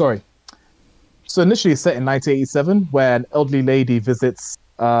 Sorry. So initially it's set in 1987, where an elderly lady visits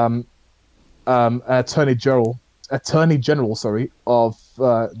Attorney General, of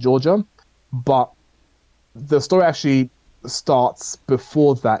Georgia, but the story actually starts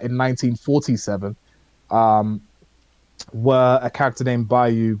before that in 1947, where a character named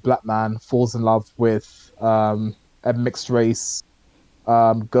Bayou, black man, falls in love with a mixed race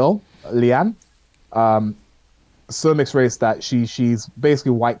girl, Leanne. So mixed race that she's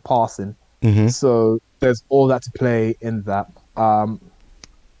basically white passing. So there's all that to play in that.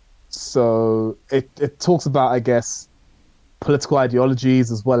 So it talks about, I guess, political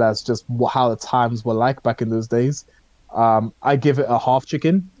ideologies as well as just how the times were like back in those days. I give it a half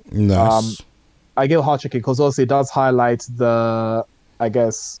chicken. Nice. I give it a half chicken because obviously it does highlight the, I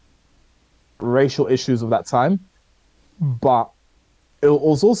guess, racial issues of that time. But it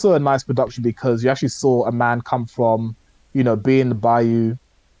was also a nice production because you actually saw a man come from, being in the bayou.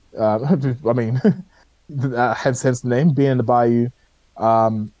 Hence the name, being in the bayou.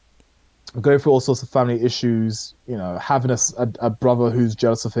 Going through all sorts of family issues, having a brother who's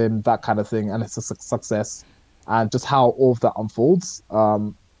jealous of him, that kind of thing, and it's a success, and just how all of that unfolds.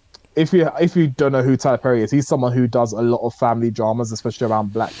 If you don't know who Tyler Perry is, he's someone who does a lot of family dramas, especially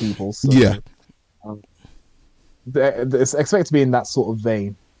around black people. So, yeah, it's expected to be in that sort of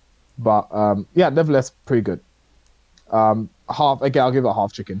vein, but nevertheless, pretty good. I'll give it a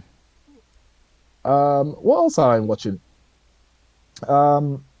half chicken. What else am I watching?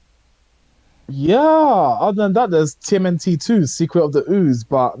 Other than that, there's TMNT 2, Secret of the Ooze,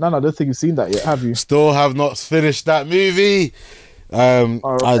 but I don't think you've seen that yet, have you? Still have not finished that movie.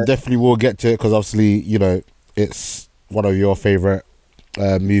 I definitely will get to it because obviously, it's one of your favorite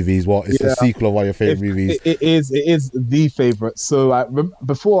movies. It's the sequel of one of your favorite movies. It is the favorite. So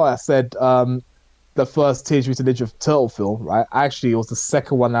before I said the first Teenage Mutant Ninja Turtle film, right? Actually, it was the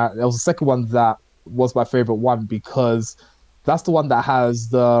second one. It was the second one that was my favorite one because That's the one that has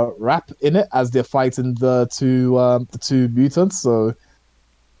the rap in it as they're fighting the two mutants. So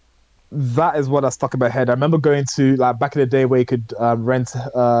that is what I stuck in my head. I remember going to like back in the day where you could rent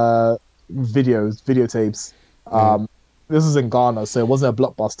videotapes. This is in Ghana, so it wasn't a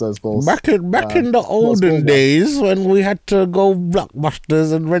Blockbuster as well. Back in the olden days when we had to go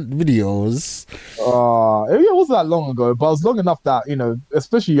Blockbusters and rent videos. It wasn't that long ago, but it was long enough that,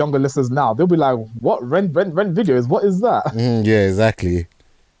 especially younger listeners now, they'll be like, what? Rent videos? What is that? Yeah, exactly.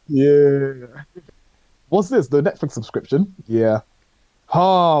 Yeah. What's this? The Netflix subscription? Yeah.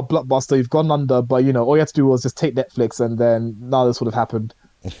 Blockbuster, you've gone under, but all you had to do was just take Netflix and then now this would have happened.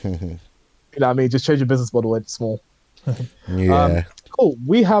 You know what I mean? Just change your business model when it's small. Yeah. Cool.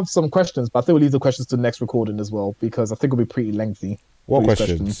 We have some questions, but I think we'll leave the questions to the next recording as well, because I think it'll be pretty lengthy. What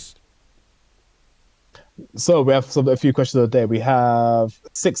questions? So we have a few questions of the day. We have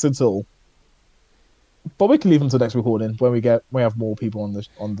 6 in total, but we can leave them to the next recording when we have more people on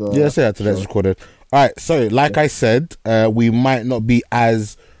the. Yeah, say that to the next recording. All right. So, like I said, we might not be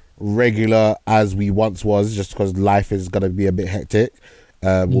as regular as we once was, just because life is gonna be a bit hectic.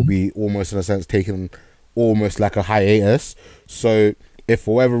 We'll be almost in a sense taking almost like a hiatus. So if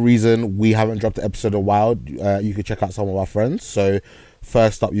for whatever reason we haven't dropped an episode in a while, you can check out some of our friends. So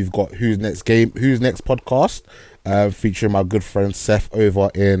first up, you've got Who's Next podcast, featuring my good friend Seth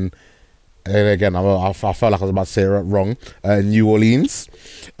over in, and again I felt like I was about to say it wrong, New Orleans.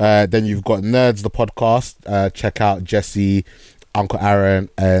 Then you've got Nerds the podcast, check out Jesse, Uncle Aaron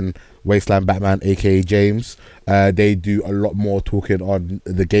and Wasteland Batman aka James. They do a lot more talking on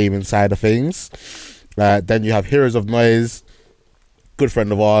the gaming side of things. Then you have Heroes of Noise, good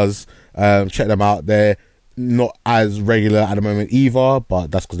friend of ours. Check them out. They're not as regular at the moment either,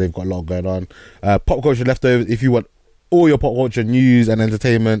 but that's because they've got a lot going on. Pop Culture Leftovers, if you want all your pop culture news and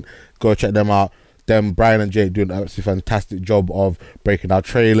entertainment, go check them out. Them Brian and Jake do an absolutely fantastic job of breaking down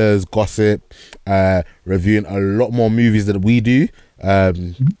trailers, gossip, reviewing a lot more movies than we do,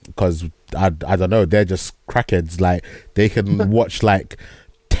 because I don't know, they're just crackheads. Like, they can watch like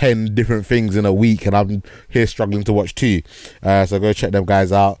 10 different things in a week, and I'm here struggling to watch 2. So go check them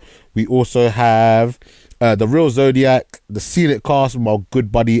guys out. We also have The Real Zodiac, the Scenic Cast with my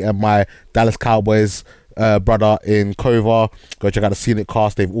good buddy and my Dallas Cowboys brother in Cova. Go check out the Scenic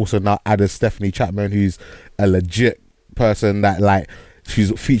Cast. They've also now added Stephanie Chapman, who's a legit person that, like,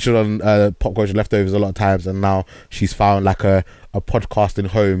 she's featured on Pop Culture Leftovers a lot of times, and now she's found like a podcasting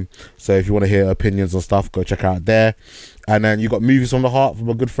home. So if you want to hear opinions and stuff, go check her out there. And then you got Movies from the Heart from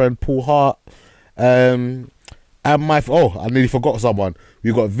my good friend Paul Hart. And I nearly forgot someone.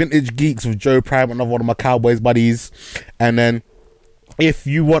 We've got Vintage Geeks with Joe Prime, another one of my Cowboys buddies. And then if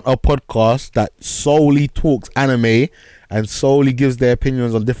you want a podcast that solely talks anime and solely gives their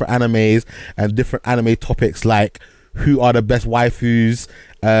opinions on different animes and different anime topics, like who are the best waifus,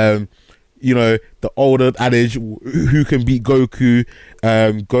 the older adage, who can beat Goku,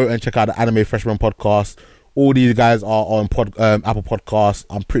 go and check out the Anime Freshman podcast. All these guys are on Apple Podcasts.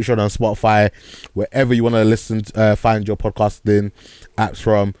 I'm pretty sure they're on Spotify. Wherever you want to listen, find your podcasting apps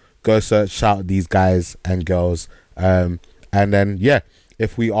from, go search out these guys and girls. And then,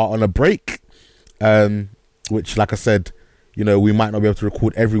 if we are on a break, which, like I said, we might not be able to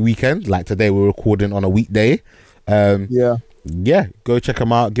record every weekend. Like today, we're recording on a weekday. Go check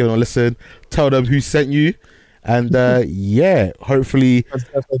them out, give them a listen, tell them who sent you, and hopefully,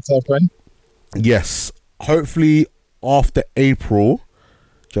 hopefully after April,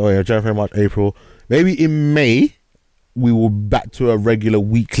 January, March, April, maybe in May, we will be back to a regular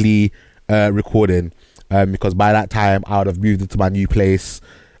weekly recording, because by that time I would have moved into my new place,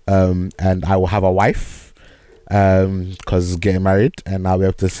 and I will have a wife, because getting married, and I'll be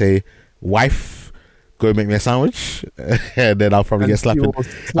able to say, wife, go make me a sandwich, and then I'll probably get slapped.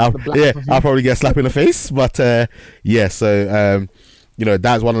 I'll probably get slapped in the face. But so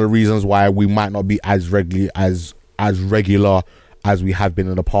that's one of the reasons why we might not be as regular as we have been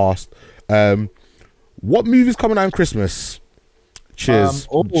in the past. What movie's coming out on Christmas? Cheers.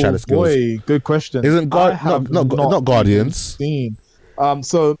 Shadow Skills. Good question. Isn't not Guardians?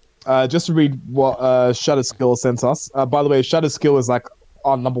 Just to read what Shadow Skill sent us. By the way, Shadow Skill is like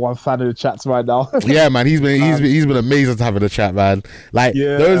our number one fan of the chats right now. Yeah, man, he's been amazing to have in the chat, man. Like,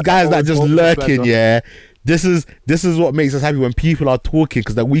 those guys that just lurking, this is what makes us happy when people are talking,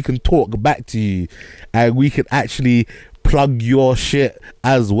 because then we can talk back to you and we can actually plug your shit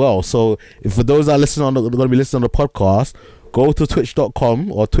as well. So if for those that are going to be listening on the podcast, go to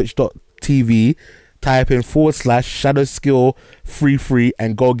twitch.com or twitch.tv, type in /Shadow Skill free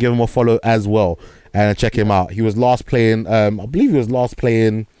and go give him a follow as well and check him out. He was last playing I believe he was last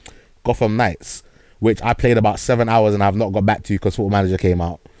playing Gotham Knights, which I played about 7 hours and I've not got back to because Football Manager came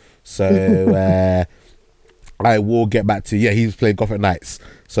out. So I will get back to, he's playing Gotham Knights.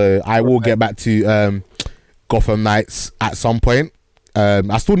 So I will get back to Gotham Knights at some point.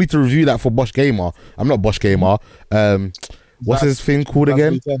 I still need to review that for Bosch Gamer. I'm not Bosch Gamer. What's his thing called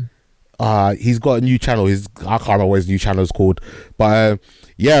again? He's got a new channel. I can't remember what his new channel is called. But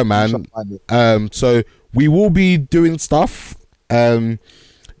yeah, man. So we will be doing stuff. I'm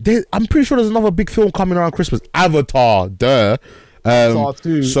pretty sure there's another big film coming around Christmas. Avatar, duh. Avatar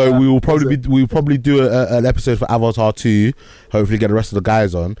 2, so we will probably do an episode for Avatar 2. Hopefully get the rest of the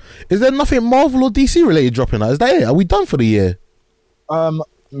guys on. Is there nothing Marvel or DC related dropping out? Is that it? Are we done for the year?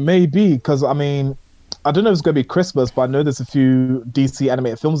 Maybe, because I mean, I don't know if it's gonna be Christmas, but I know there's a few DC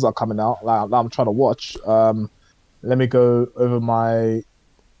animated films that are coming out that I'm trying to watch. Let me go over my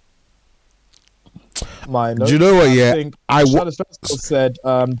notes. Do you know what? I said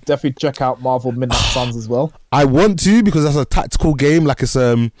definitely check out Marvel Midnight Suns as well. I want to, because that's a tactical game, like it's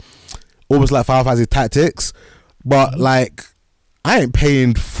almost like Final Fantasy Tactics, but like I ain't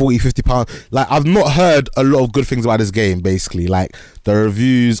paying £40-50. Like I've not heard a lot of good things about this game. Basically, like the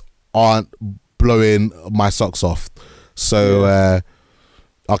reviews aren't blowing my socks off. So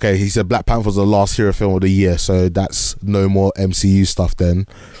okay, he said Black Panther's the last hero film of the year, so that's no more MCU stuff then.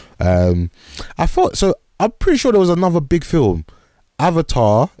 I thought so. I'm pretty sure there was another big film.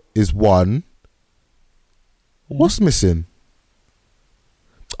 Avatar is one. What's missing?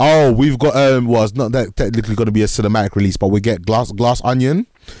 Oh, we've got well, it's not that technically going to be a cinematic release, but we get Glass Onion.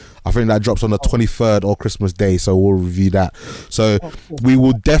 I think that drops on the 23rd or Christmas Day, so we'll review that. So we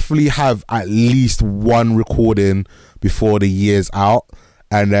will definitely have at least one recording before the year's out,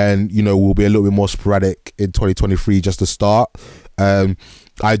 and then we'll be a little bit more sporadic in 2023 just to start.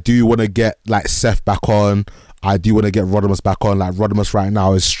 I do want to get like Seth back on. I do want to get Rodimus back on. Like Rodimus right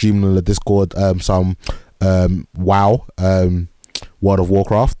now is streaming on the Discord some WoW, World of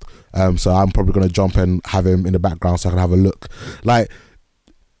Warcraft. So I'm probably going to jump and have him in the background so I can have a look. Like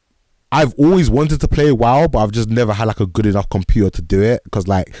I've always wanted to play WoW, but I've just never had like a good enough computer to do it, because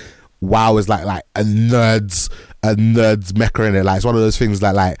like WoW is like a nerd's mecha in it. Like it's one of those things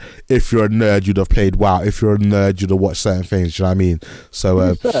that like if you're a nerd you'd have played WoW. If you're a nerd you'd have watched certain things. Do you know what I mean?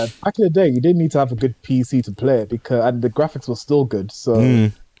 So fair, back in the day you didn't need to have a good PC to play it, and the graphics were still good. So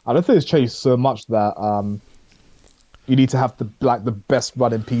I don't think it's changed so much that you need to have the best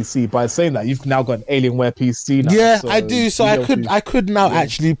running PC. By saying that, you've now got an Alienware PC now. Yeah, so I do. So I could now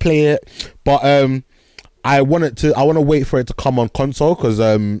actually play it, but I want to wait for it to come on console, because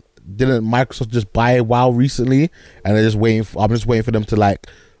didn't Microsoft just buy WoW recently, and I'm just waiting for them to like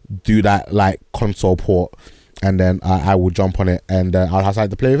do that like console port, and then I will jump on it and I'll have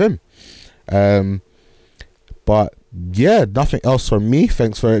to play with him. But yeah, nothing else from me.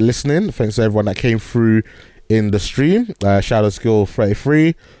 Thanks for listening. Thanks to everyone that came through in the stream. Shadow Skill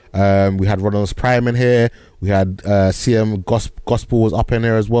 33. We had Ronald's Prime in here. We had CM Gospel was up in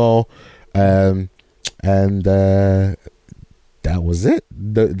there as well. And that was it.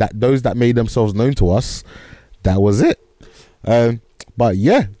 Those that made themselves known to us, that was it. But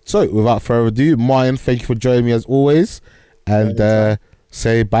yeah, so without further ado, Martin, thank you for joining me as always, and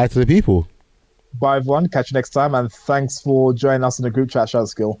say bye to the people. Bye everyone, catch you next time, and thanks for joining us in the group chat, Shadow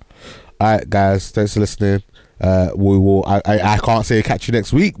Skill. Alright guys, thanks for listening. We will I can't say catch you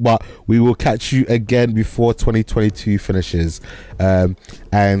next week, but we will catch you again before 2022 finishes.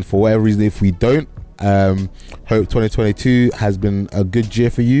 And for whatever reason, if we don't, hope 2022 has been a good year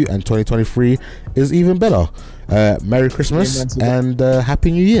for you, and 2023 is even better. Merry Christmas and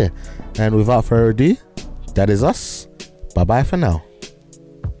Happy New Year. And without further ado, that is us. Bye bye for now.